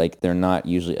necessarily, but like they're not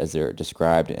usually as they're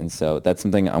described. And so that's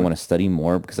something I want to study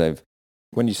more because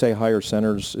When you say higher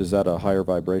centers, is that a higher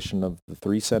vibration of the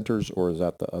three centers, or is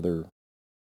that the other?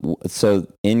 So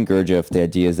in Gurdjieff, the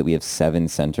idea is that we have 7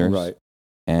 centers. Right.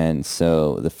 And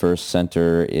so the first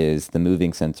center is the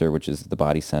moving center, which is the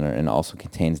body center, and also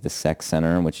contains the sex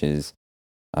center, which is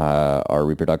our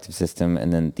reproductive system,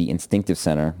 and then the instinctive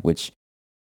center, which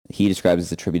he describes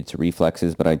as attributed to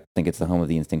reflexes, but I think it's the home of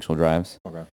the instinctual drives.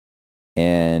 Okay.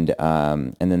 And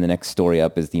then the next story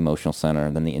up is the emotional center,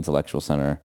 and then the intellectual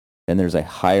center. Then there's a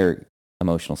higher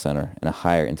emotional center and a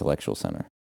higher intellectual center.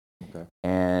 Okay.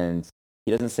 And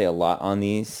he doesn't say a lot on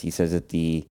these. He says that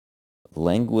the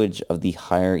language of the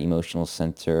higher emotional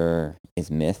center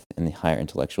is myth and the higher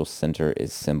intellectual center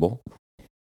is symbol.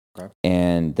 Okay.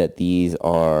 And that these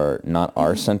are not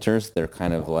our centers. They're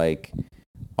kind of like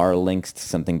our links to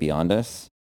something beyond us.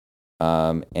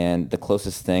 And the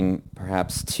closest thing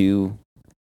perhaps to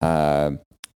the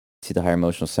higher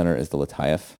emotional center is the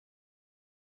Lataif.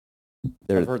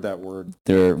 I've heard that word.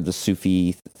 They're the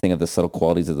Sufi thing of the subtle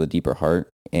qualities of the deeper heart,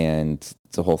 and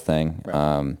it's a whole thing.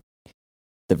 Right.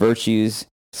 The virtues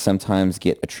sometimes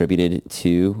get attributed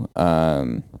to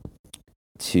the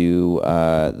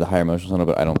higher emotional center,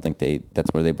 but I don't think that's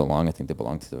where they belong. I think they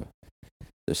belong to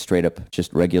the straight up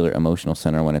just regular emotional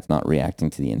center when it's not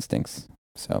reacting to the instincts.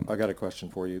 So I got a question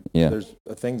for you. Yeah. There's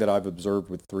a thing that I've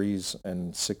observed with 3s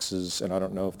and 6s, and I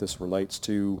don't know if this relates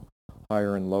to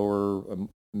higher and lower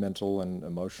mental and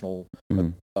emotional.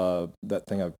 Mhm. That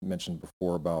thing I've mentioned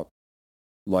before about,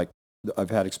 like, I've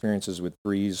had experiences with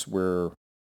 3s where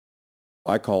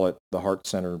I call it the heart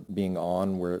center being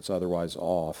on where it's otherwise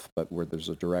off, but where there's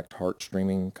a direct heart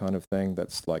streaming kind of thing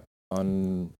that's like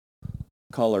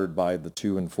uncolored by the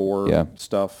 2 and 4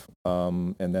 stuff.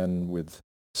 And then with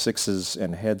 6s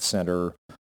and head center,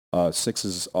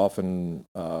 6s often,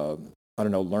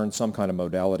 learn some kind of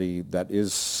modality that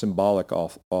is symbolic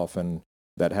often,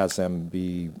 that has them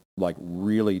be like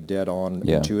really dead on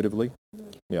intuitively.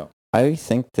 Yeah. I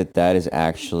think that is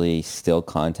actually still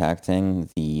contacting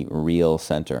the real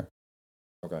center.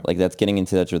 Okay. Like that's getting in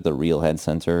touch with the real head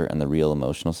center and the real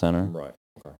emotional center. Right.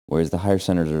 Okay. Whereas the higher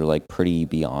centers are like pretty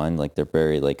beyond, like they're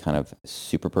very like kind of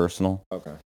super personal.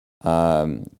 Okay.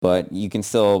 But they could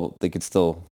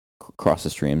still cross the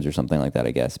streams or something like that,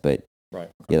 I guess. But right.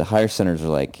 Yeah, the higher centers are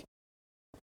like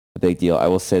a big deal. I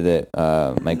will say that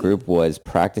my group was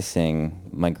practicing,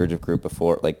 my group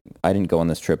before, like I didn't go on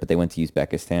this trip, but they went to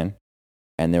Uzbekistan.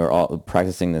 And they were all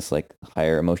practicing this like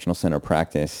higher emotional center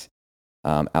practice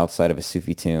outside of a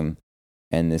Sufi tomb.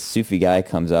 And this Sufi guy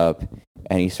comes up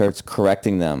and he starts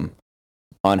correcting them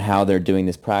on how they're doing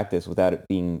this practice without it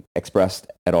being expressed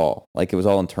at all. Like it was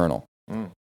all internal.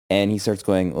 And he starts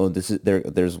going, oh, this is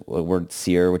there's a word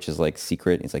seer, which is like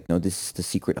secret. He's like, no, this is the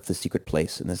secret of the secret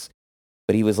place. And this,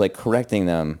 but he was like correcting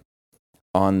them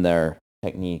on their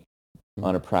technique.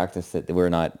 On a practice that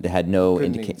they had no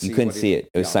indication. You couldn't see it.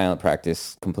 It was silent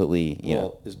practice completely, you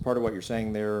know. Is part of what you're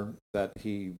saying there that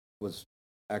he was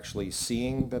actually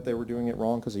seeing that they were doing it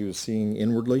wrong because he was seeing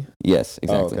inwardly? Yes,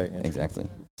 exactly. Oh, okay. Exactly.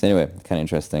 So anyway, kind of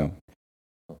interesting.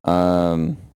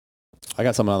 I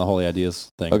got something on the holy ideas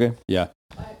thing. Okay. Yeah.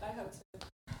 I have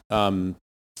to.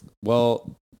 Well,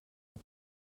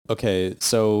 okay,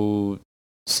 so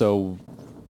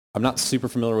I'm not super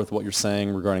familiar with what you're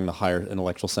saying regarding the higher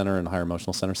intellectual center and higher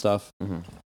emotional center stuff.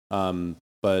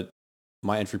 But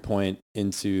my entry point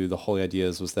into the holy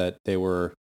ideas was that they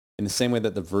were in the same way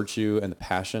that the virtue and the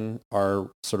passion are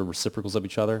sort of reciprocals of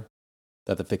each other,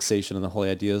 that the fixation and the holy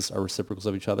ideas are reciprocals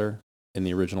of each other in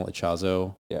the original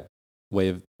Ichazo way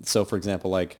of, so for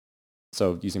example,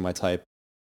 using my type,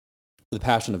 the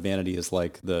passion of vanity is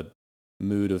like the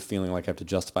mood of feeling like I have to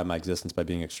justify my existence by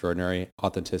being extraordinary.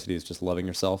 Authenticity is just loving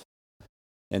yourself.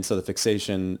 And so the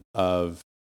fixation of,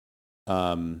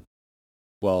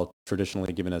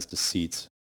 traditionally given as deceit,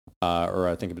 or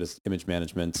I think of it as image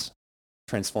management,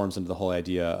 transforms into the whole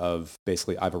idea of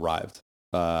basically I've arrived.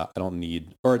 I don't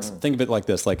need, or think of it like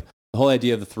this, like the whole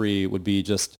idea of the three would be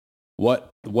just what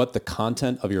the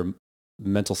content of your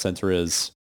mental center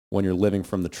is when you're living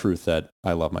from the truth that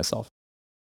I love myself.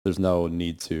 There's no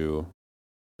need to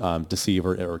deceive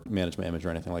or manage my image or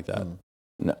anything like that.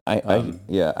 No, I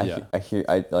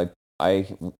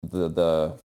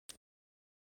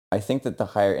think that the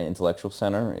higher intellectual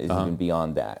center is even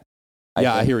beyond that.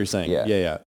 I hear what you're saying.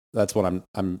 Yeah. That's what I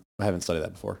haven't studied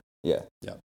that before. Yeah.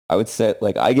 I would say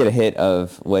like I get a hit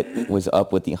of what was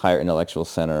up with the higher intellectual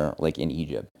center, like in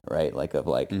Egypt, right? Like of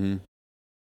like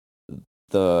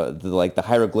the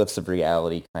hieroglyphs of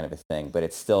reality kind of a thing, but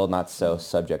it's still not so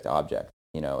subject object.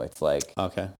 You know, it's like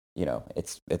you know,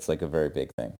 it's like a very big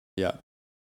thing. Yeah.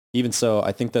 Even so,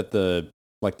 I think that the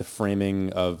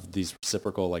framing of these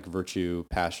reciprocal like virtue,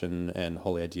 passion, and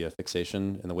holy idea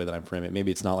fixation in the way that I'm framing it,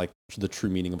 maybe it's not like the true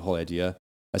meaning of holy idea.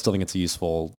 I still think it's a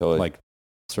useful like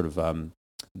sort of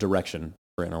direction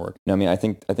for inner work. No, I mean I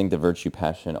think the virtue,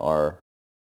 passion are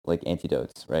like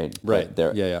antidotes, right? Right.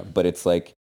 Yeah. But it's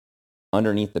like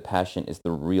underneath the passion is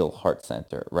the real heart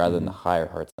center rather than the higher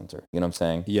heart center. You know what I'm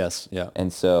saying? Yes. Yeah.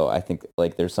 And so I think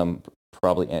like there's some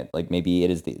probably like maybe it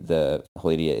is the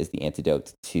holy idea is the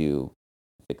antidote to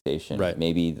fixation. Right.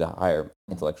 Maybe the higher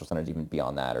intellectual center is even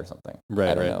beyond that or something. Right.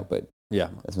 I don't know, but yeah,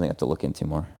 that's something I have to look into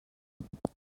more.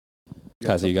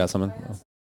 Kazi, you got something?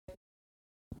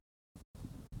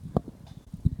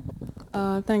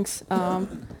 Thanks.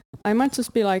 I might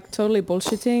just be like totally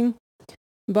bullshitting,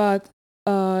 but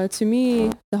to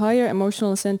me, the higher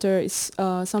emotional center is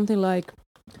something like,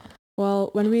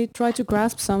 well, when we try to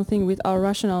grasp something with our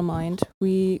rational mind,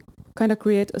 we kind of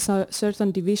create a certain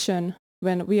division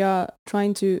when we are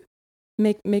trying to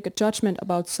make a judgment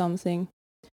about something.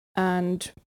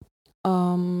 And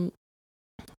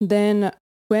then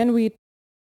when we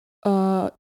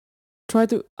try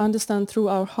to understand through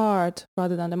our heart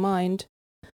rather than the mind,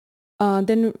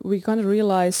 then we kind of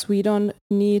realize we don't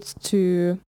need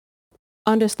to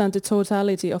understand the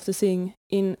totality of the thing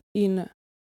in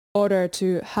order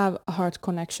to have a heart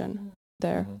connection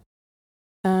there.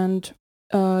 And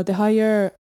the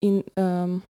higher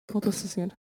what was this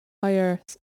again?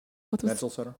 Mental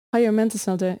center? Higher mental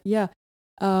center, yeah.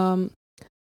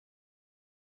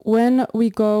 When we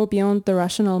go beyond the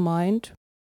rational mind,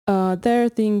 there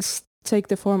things take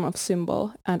the form of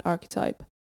symbol and archetype.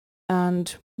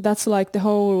 And that's like the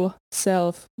whole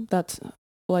self that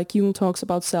like Jung talks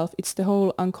about self. It's the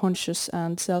whole unconscious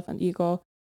and self and ego.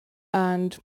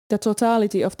 And the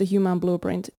totality of the human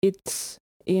blueprint, it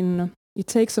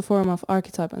takes a form of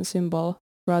archetype and symbol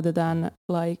rather than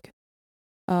like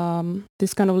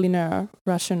this kind of linear,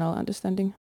 rational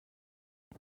understanding.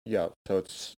 Yeah, so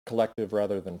it's collective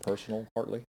rather than personal,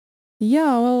 partly?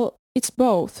 Yeah, well, it's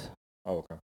both. Oh,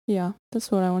 okay. Yeah,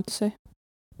 that's what I want to say.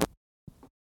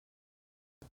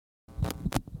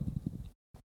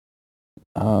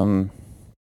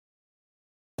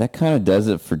 That kind of does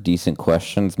it for decent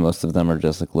questions. Most of them are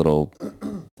just like little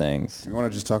things. You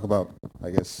want to just talk about, I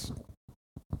guess,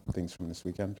 things from this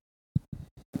weekend?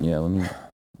 Yeah, let me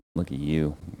look at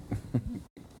you.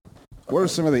 What are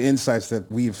some of the insights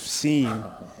that we've seen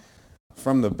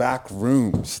from the back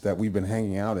rooms that we've been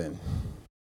hanging out in?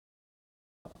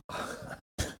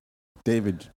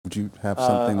 David, would you have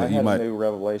something that you might... a new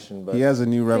revelation, but... He has a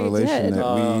new revelation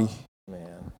that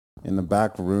man. in the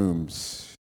back rooms.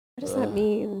 What does that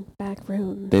mean, back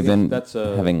room? They've been That's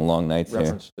having long nights here.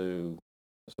 reference to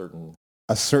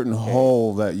a certain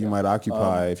hole that you might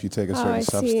occupy if you take a certain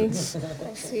substance.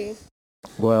 I see.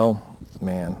 Well,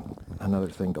 man, another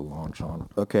thing to launch on.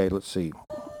 Okay, let's see.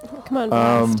 Come on,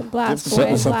 blast, Give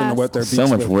boys, something to wet their beaks So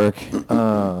much with. work.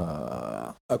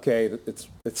 Okay, it's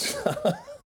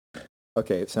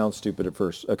okay. It sounds stupid at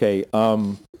first. Okay,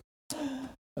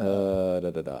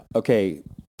 Okay.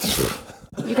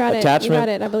 You got it. You got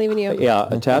it. I believe in you. Yeah,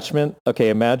 attachment. Okay,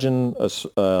 imagine this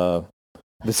is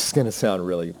going to sound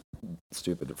really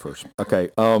stupid at first. Okay,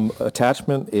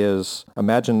 attachment is,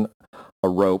 imagine a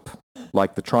rope,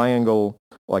 like the triangle,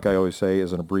 like I always say,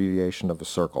 is an abbreviation of a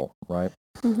circle, right?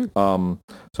 Mm-hmm.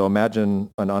 So imagine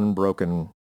an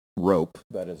unbroken rope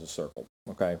that is a circle,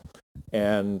 okay?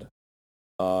 And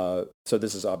so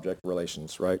this is object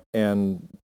relations, right? And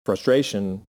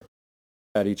frustration,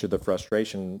 at each of the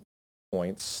frustration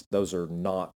points, those are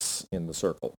knots in the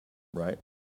circle, right?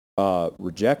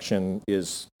 Rejection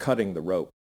is cutting the rope,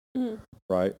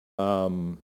 right?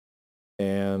 And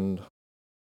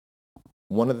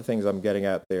one of the things I'm getting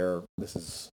at there, this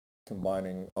is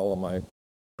combining all of my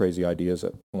crazy ideas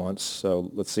at once.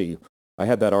 So let's see. I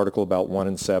had that article about 1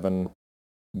 and 7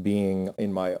 being,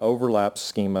 in my overlap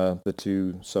schema, the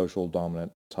two social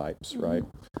dominant types, right?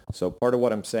 So part of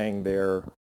what I'm saying there,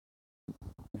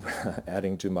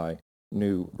 adding to my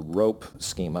new rope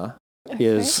schema,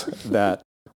 is that,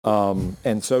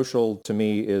 and social to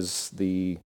me is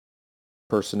the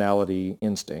personality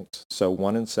instinct. So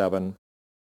 1 and 7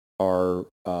 are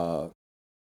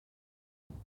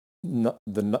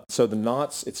so the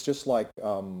knots. It's just like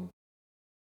I'm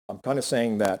kind of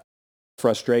saying that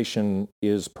frustration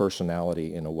is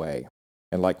personality in a way,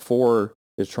 and like 4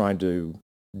 is trying to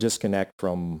disconnect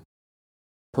from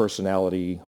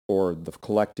personality or the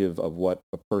collective of what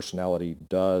a personality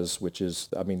does, which is,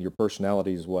 I mean, your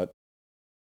personality is what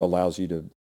allows you to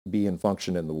be and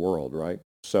function in the world, right?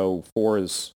 So 4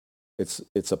 is,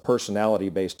 it's a personality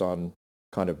based on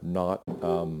kind of not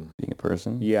being a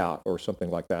person, yeah, or something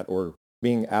like that, or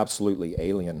being absolutely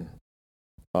alien.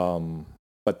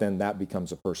 But then that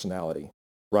becomes a personality,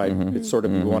 right? Mm-hmm. It's sort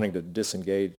of wanting to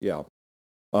disengage. Yeah.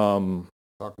 Talking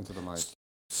to the mic.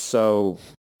 So,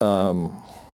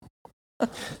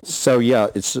 so yeah,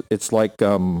 it's like,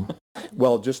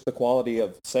 well, just the quality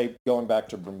of, say, going back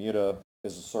to Bermuda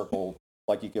is a circle,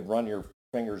 like you could run your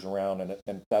fingers around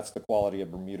and that's the quality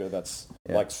of Bermuda. That's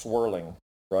like swirling,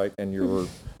 right? And you're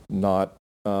not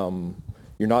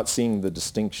seeing the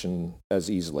distinction as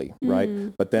easily,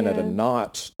 right? But then at a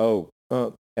knot,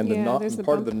 and the knot,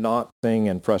 part of the knot thing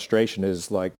and frustration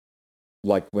is like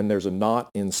when there's a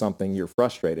knot in something, you're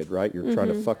frustrated, right? You're trying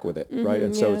to fuck with it, right?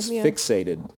 And so it's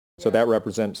fixated. So that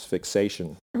represents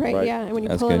fixation, right? Yeah, and when you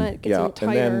pull on it, it gets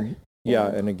tighter.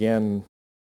 And again,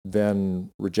 then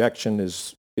rejection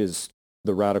is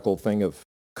the radical thing of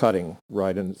cutting,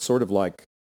 right? And it's sort of like,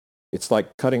 it's like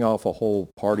cutting off a whole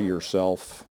part of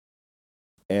yourself,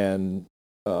 and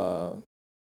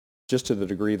just to the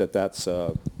degree that that's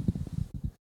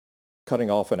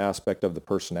cutting off an aspect of the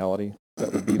personality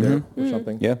that would be there or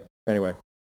something. Yeah. Anyway.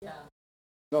 Yeah.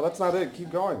 No, that's not it.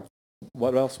 Keep going.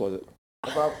 What else was it?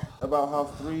 About how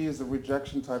 3 is the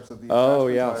rejection types of the Oh,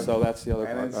 yeah, type, so that's the other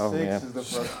part. and Oh, 6 man. is the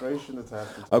frustration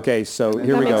attachment type. Okay, so And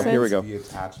here we makes go.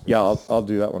 sense. Yeah, I'll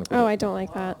do that one. Oh, I don't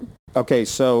like that. Okay,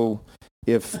 so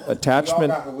if We all attachment...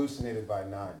 got hallucinated by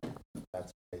 9.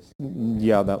 That's basically.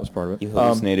 Yeah, that was part of it. You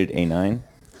hallucinated a 9?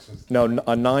 No,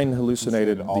 a 9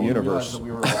 hallucinated the universe.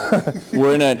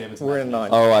 We're in a 9.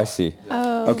 Oh, I see.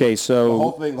 Okay,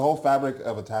 so... The whole fabric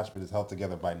of attachment is held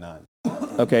together by 9.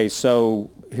 Okay, so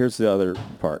here's the other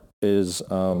part, is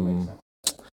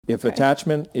if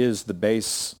attachment is the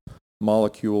base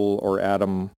molecule or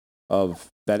atom of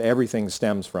that everything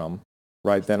stems from,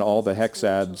 right, then all the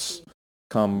hexads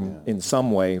come in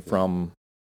some way from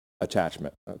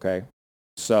attachment, okay?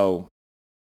 So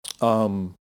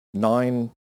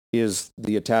 9 is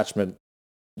the attachment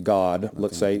God,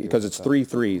 let's say, because it's 3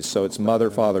 threes, so it's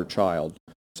mother, father, child.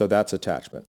 So that's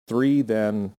attachment. 3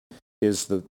 then is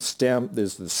the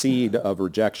seed of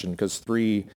rejection, because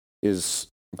 3 is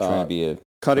Trying to be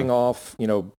cutting off,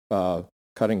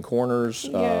 cutting corners.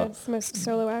 It's the most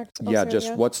solo act.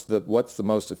 What's the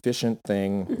most efficient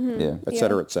thing, et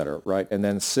cetera, right? And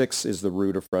then 6 is the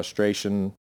root of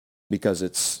frustration, because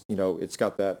it's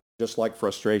got that, just like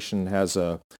frustration has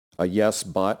a yes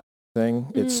but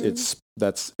thing. It's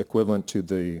that's equivalent to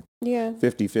the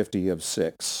 50-50 of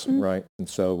 6, right? And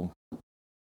so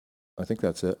I think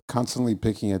that's it. Constantly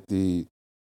picking at the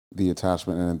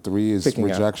attachment, and then 3 is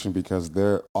rejection, because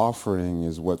their offering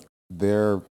is what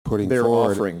they're putting their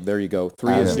forward. Offering. There you go.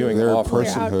 3 is doing their offering.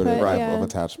 personhood of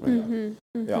attachment.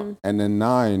 Yeah. And then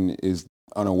 9 is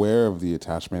unaware of the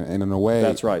attachment, and in a way,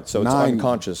 that's right. So 9, it's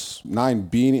unconscious. 9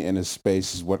 being in a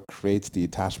space is what creates the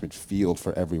attachment field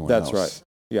for everyone else. That's right.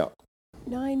 Yeah.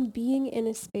 9 being in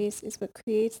a space is what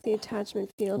creates the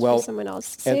attachment field for someone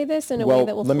else. Say this in a way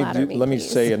that will flatter me. Let me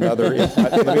say another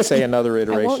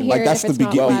iteration. Like that's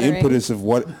the impetus of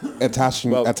what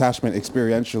attachment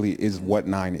experientially is. What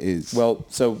 9 is. Well,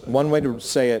 so one way to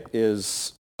say it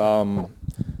is to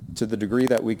the degree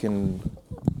that we can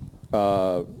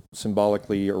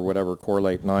symbolically or whatever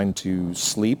correlate 9 to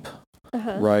sleep,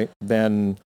 right?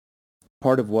 Then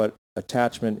part of what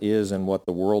attachment is and what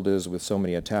the world is with so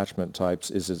many attachment types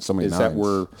is that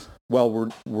we're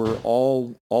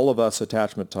all of us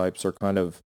attachment types are kind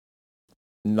of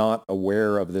not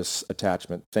aware of this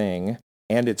attachment thing,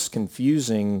 and it's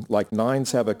confusing. Like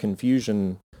 9s have a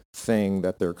confusion thing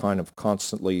that they're kind of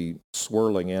constantly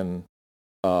swirling in,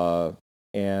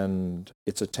 and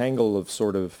it's a tangle of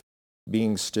sort of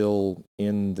being still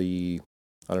in the,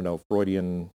 I don't know,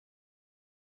 Freudian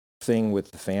thing with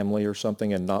the family or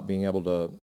something, and not being able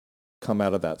to come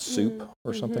out of that soup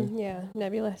or something. Yeah,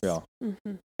 nebulous. Yeah.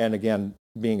 And again,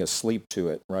 being asleep to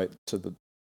it, right? To the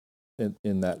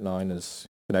in that 9 is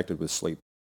connected with sleep.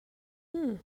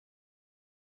 So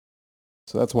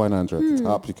that's why 9s are at the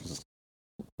top, because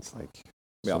it's like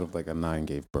sort of like a 9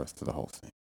 gave birth to the whole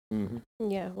thing.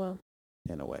 Yeah, well,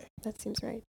 in a way, that seems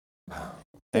right.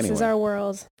 This is our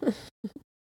world. This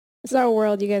is our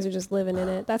world. You guys are just living in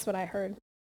it. That's what I heard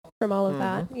from all of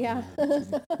that. Yeah.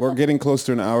 We're getting close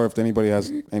to an hour. If anybody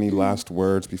has any last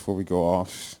words before we go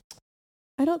off.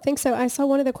 I don't think so. I saw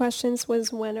one of the questions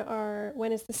was when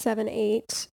is the 7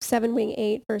 wing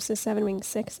 8 versus 7 wing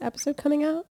 6 episode coming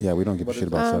out? Yeah, we don't give a shit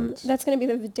about 7s. That's going to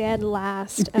be the dead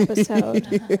last episode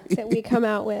that we come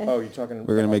out with. Oh, you're talking.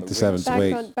 We're going to make the 7s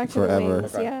wait forever.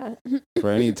 Wings, yeah.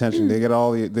 For any attention, they get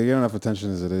enough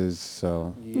attention as it is.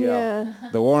 So yeah.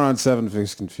 The war on 7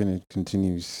 fix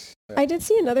continues. I did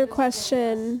see another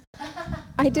question.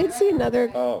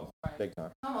 Oh, big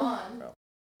time. Come on.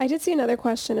 I did see another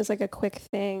question as like a quick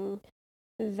thing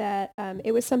that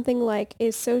it was something like,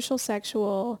 is social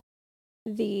sexual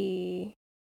is the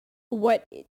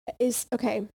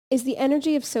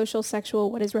energy of social sexual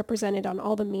what is represented on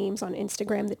all the memes on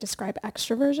Instagram that describe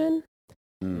extroversion?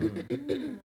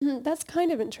 That's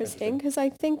kind of interesting, because I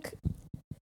think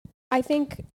I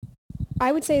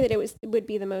would say that it would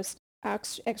be the most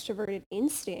extroverted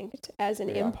instinct as an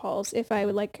impulse if I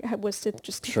would was to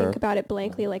just think about it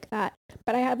blankly like that.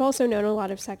 But I have also known a lot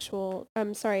of social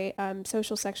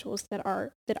sexuals that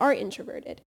are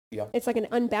introverted. Yeah. It's like an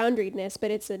unboundedness, but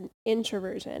it's an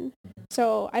introversion.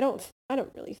 So I don't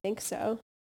really think so.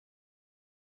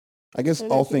 I guess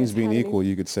all things being equal,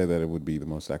 you could say that it would be the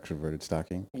most extroverted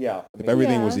stacking. Yeah. If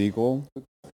everything was equal,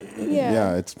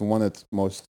 it's the one that's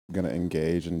most going to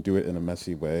engage and do it in a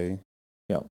messy way.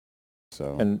 Yeah.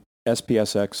 So. And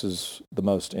SPSX is the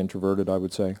most introverted, I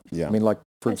would say. Yeah. I mean, like,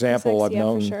 for example, I've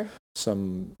known sure.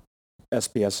 some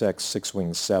SPSX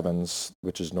 6-wing 7s,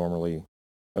 which is normally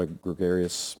a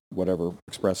gregarious, whatever,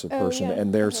 expressive person. Yeah.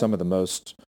 And they're some of the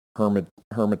most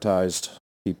hermitized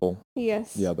people.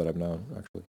 Yes. Yeah, that I've known,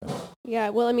 actually. Yeah,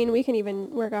 well, I mean, we can even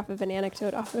work off of an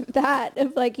anecdote off of that.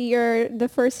 Of like,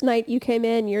 the first night you came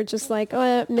in, you're just like, oh,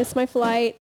 I missed my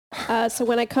flight. So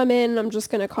when I come in, I'm just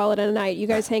going to call it a night. You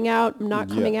guys hang out. I'm not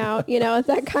coming out.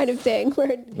 That kind of thing.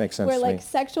 Makes sense. Where like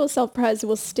sexual self-pres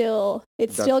will still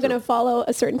going to follow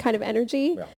a certain kind of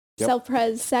energy. Yeah. Yep.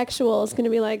 Self-pres sexual is going to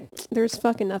be like, there's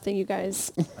fucking nothing you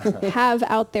guys have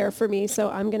out there for me. So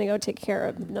I'm going to go take care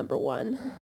of number one.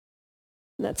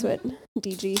 And that's what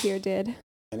DG here did.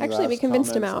 Actually, we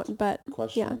convinced him out, but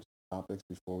questions, topics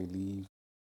before we leave.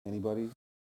 Anybody?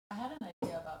 I had an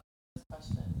idea about this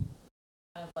question.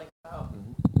 Kind of like about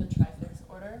the trifix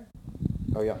order.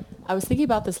 Oh yeah. I was thinking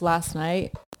about this last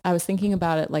night. I was thinking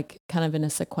about it like kind of in a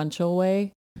sequential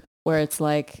way, where it's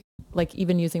like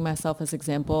even using myself as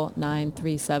example, 9,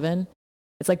 3, 7,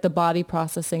 it's like the body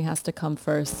processing has to come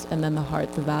first, and then the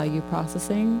heart, the value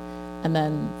processing, and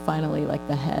then finally like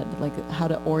the head, like how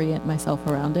to orient myself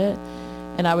around it.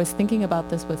 And I was thinking about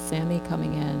this with Sammy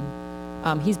coming in.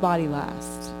 He's body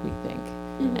last, we think.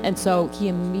 And so he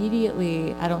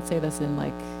immediately, I don't say this in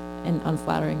like an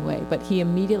unflattering way, but he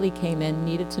immediately came in,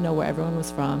 needed to know where everyone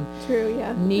was from. True,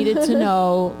 yeah. Needed to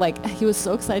know, like, he was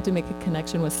so excited to make a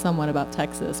connection with someone about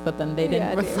Texas, but then they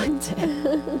didn't reflect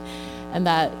it. And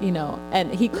that, you know,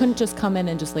 and he couldn't just come in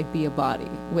and just like be a body,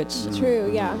 which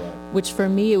True, yeah. Which for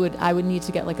me, I would need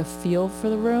to get like a feel for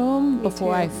the room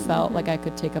before I felt like I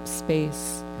could take up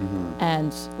space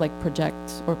and like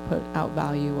project or put out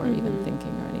value or even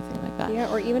thinking or anything like that. Yeah,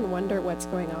 or even wonder what's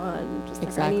going on. Just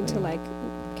like I need to like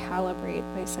calibrate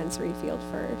my sensory field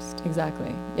first.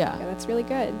 Exactly. Yeah. Yeah, that's really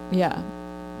good. Yeah.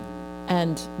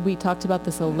 And we talked about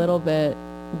this a little bit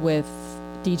with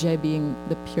DJ being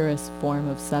the purest form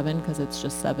of 7 because it's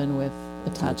just 7 with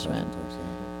attachment.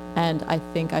 And I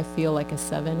think I feel like a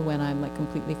 7 when I'm like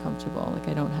completely comfortable. Like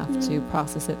I don't have to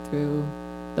process it through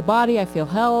the body. I feel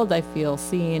held, I feel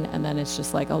seen, and then it's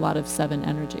just like a lot of 7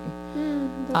 energy.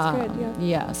 That's good, yeah.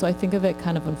 Yeah, so I think of it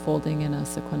kind of unfolding in a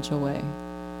sequential way.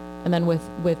 And then with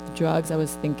drugs, I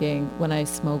was thinking when I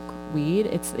smoke weed,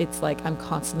 it's like I'm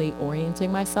constantly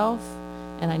orienting myself,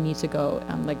 and I need to go,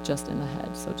 I'm like just in the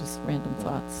head. So just random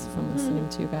thoughts from listening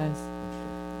to you guys.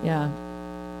 Yeah.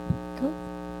 Cool.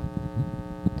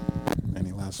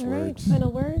 Any last All right, words?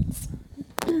 final words?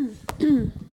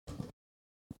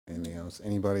 Anything else?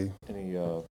 Anybody? Any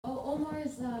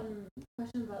Omar's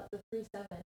question about the 3-7.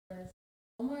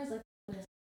 Omar is like.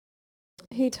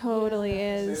 He totally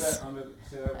is.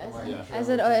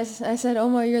 I said,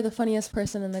 Omar, you're the funniest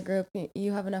person in the group.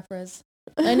 You have enough riz.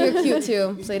 And you're cute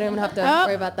too, so you don't even have to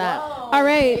worry about that. All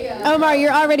right. Omar,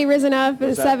 you're already risen up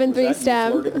at 7-3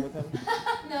 stem.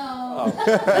 No.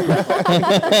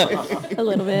 A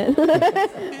little bit.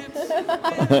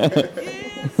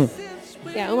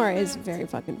 Yeah, Omar is very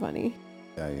fucking funny.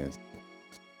 Yeah, he is.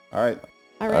 All right.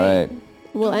 All right.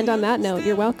 We'll end on that note.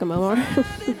 You're welcome, Omar.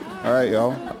 All right,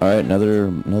 y'all. All right,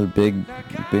 another big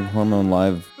Hormone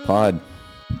Live pod.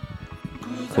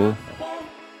 Cool.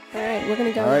 All right, we're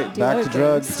gonna go. All right, do back other to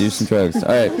drugs. things. Do some drugs.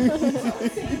 All right.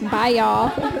 Bye,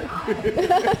 y'all.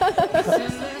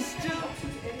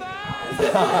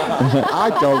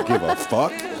 I don't give a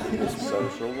fuck.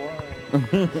 social one?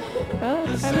 Oh,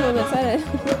 I'm the one that said it.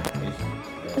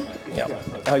 Yeah.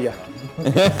 Oh, yeah.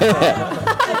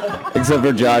 Except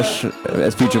for Josh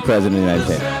as future president of the United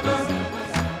States.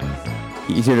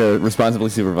 He's here to responsibly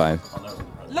supervise.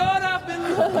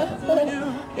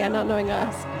 Yeah, not knowing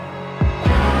us.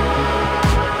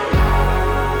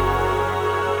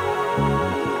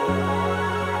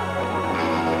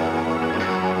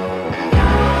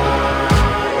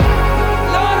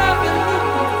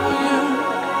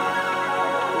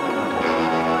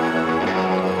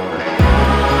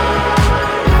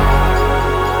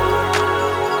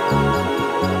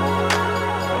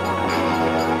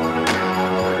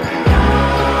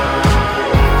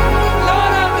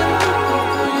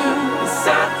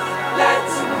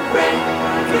 Let's bring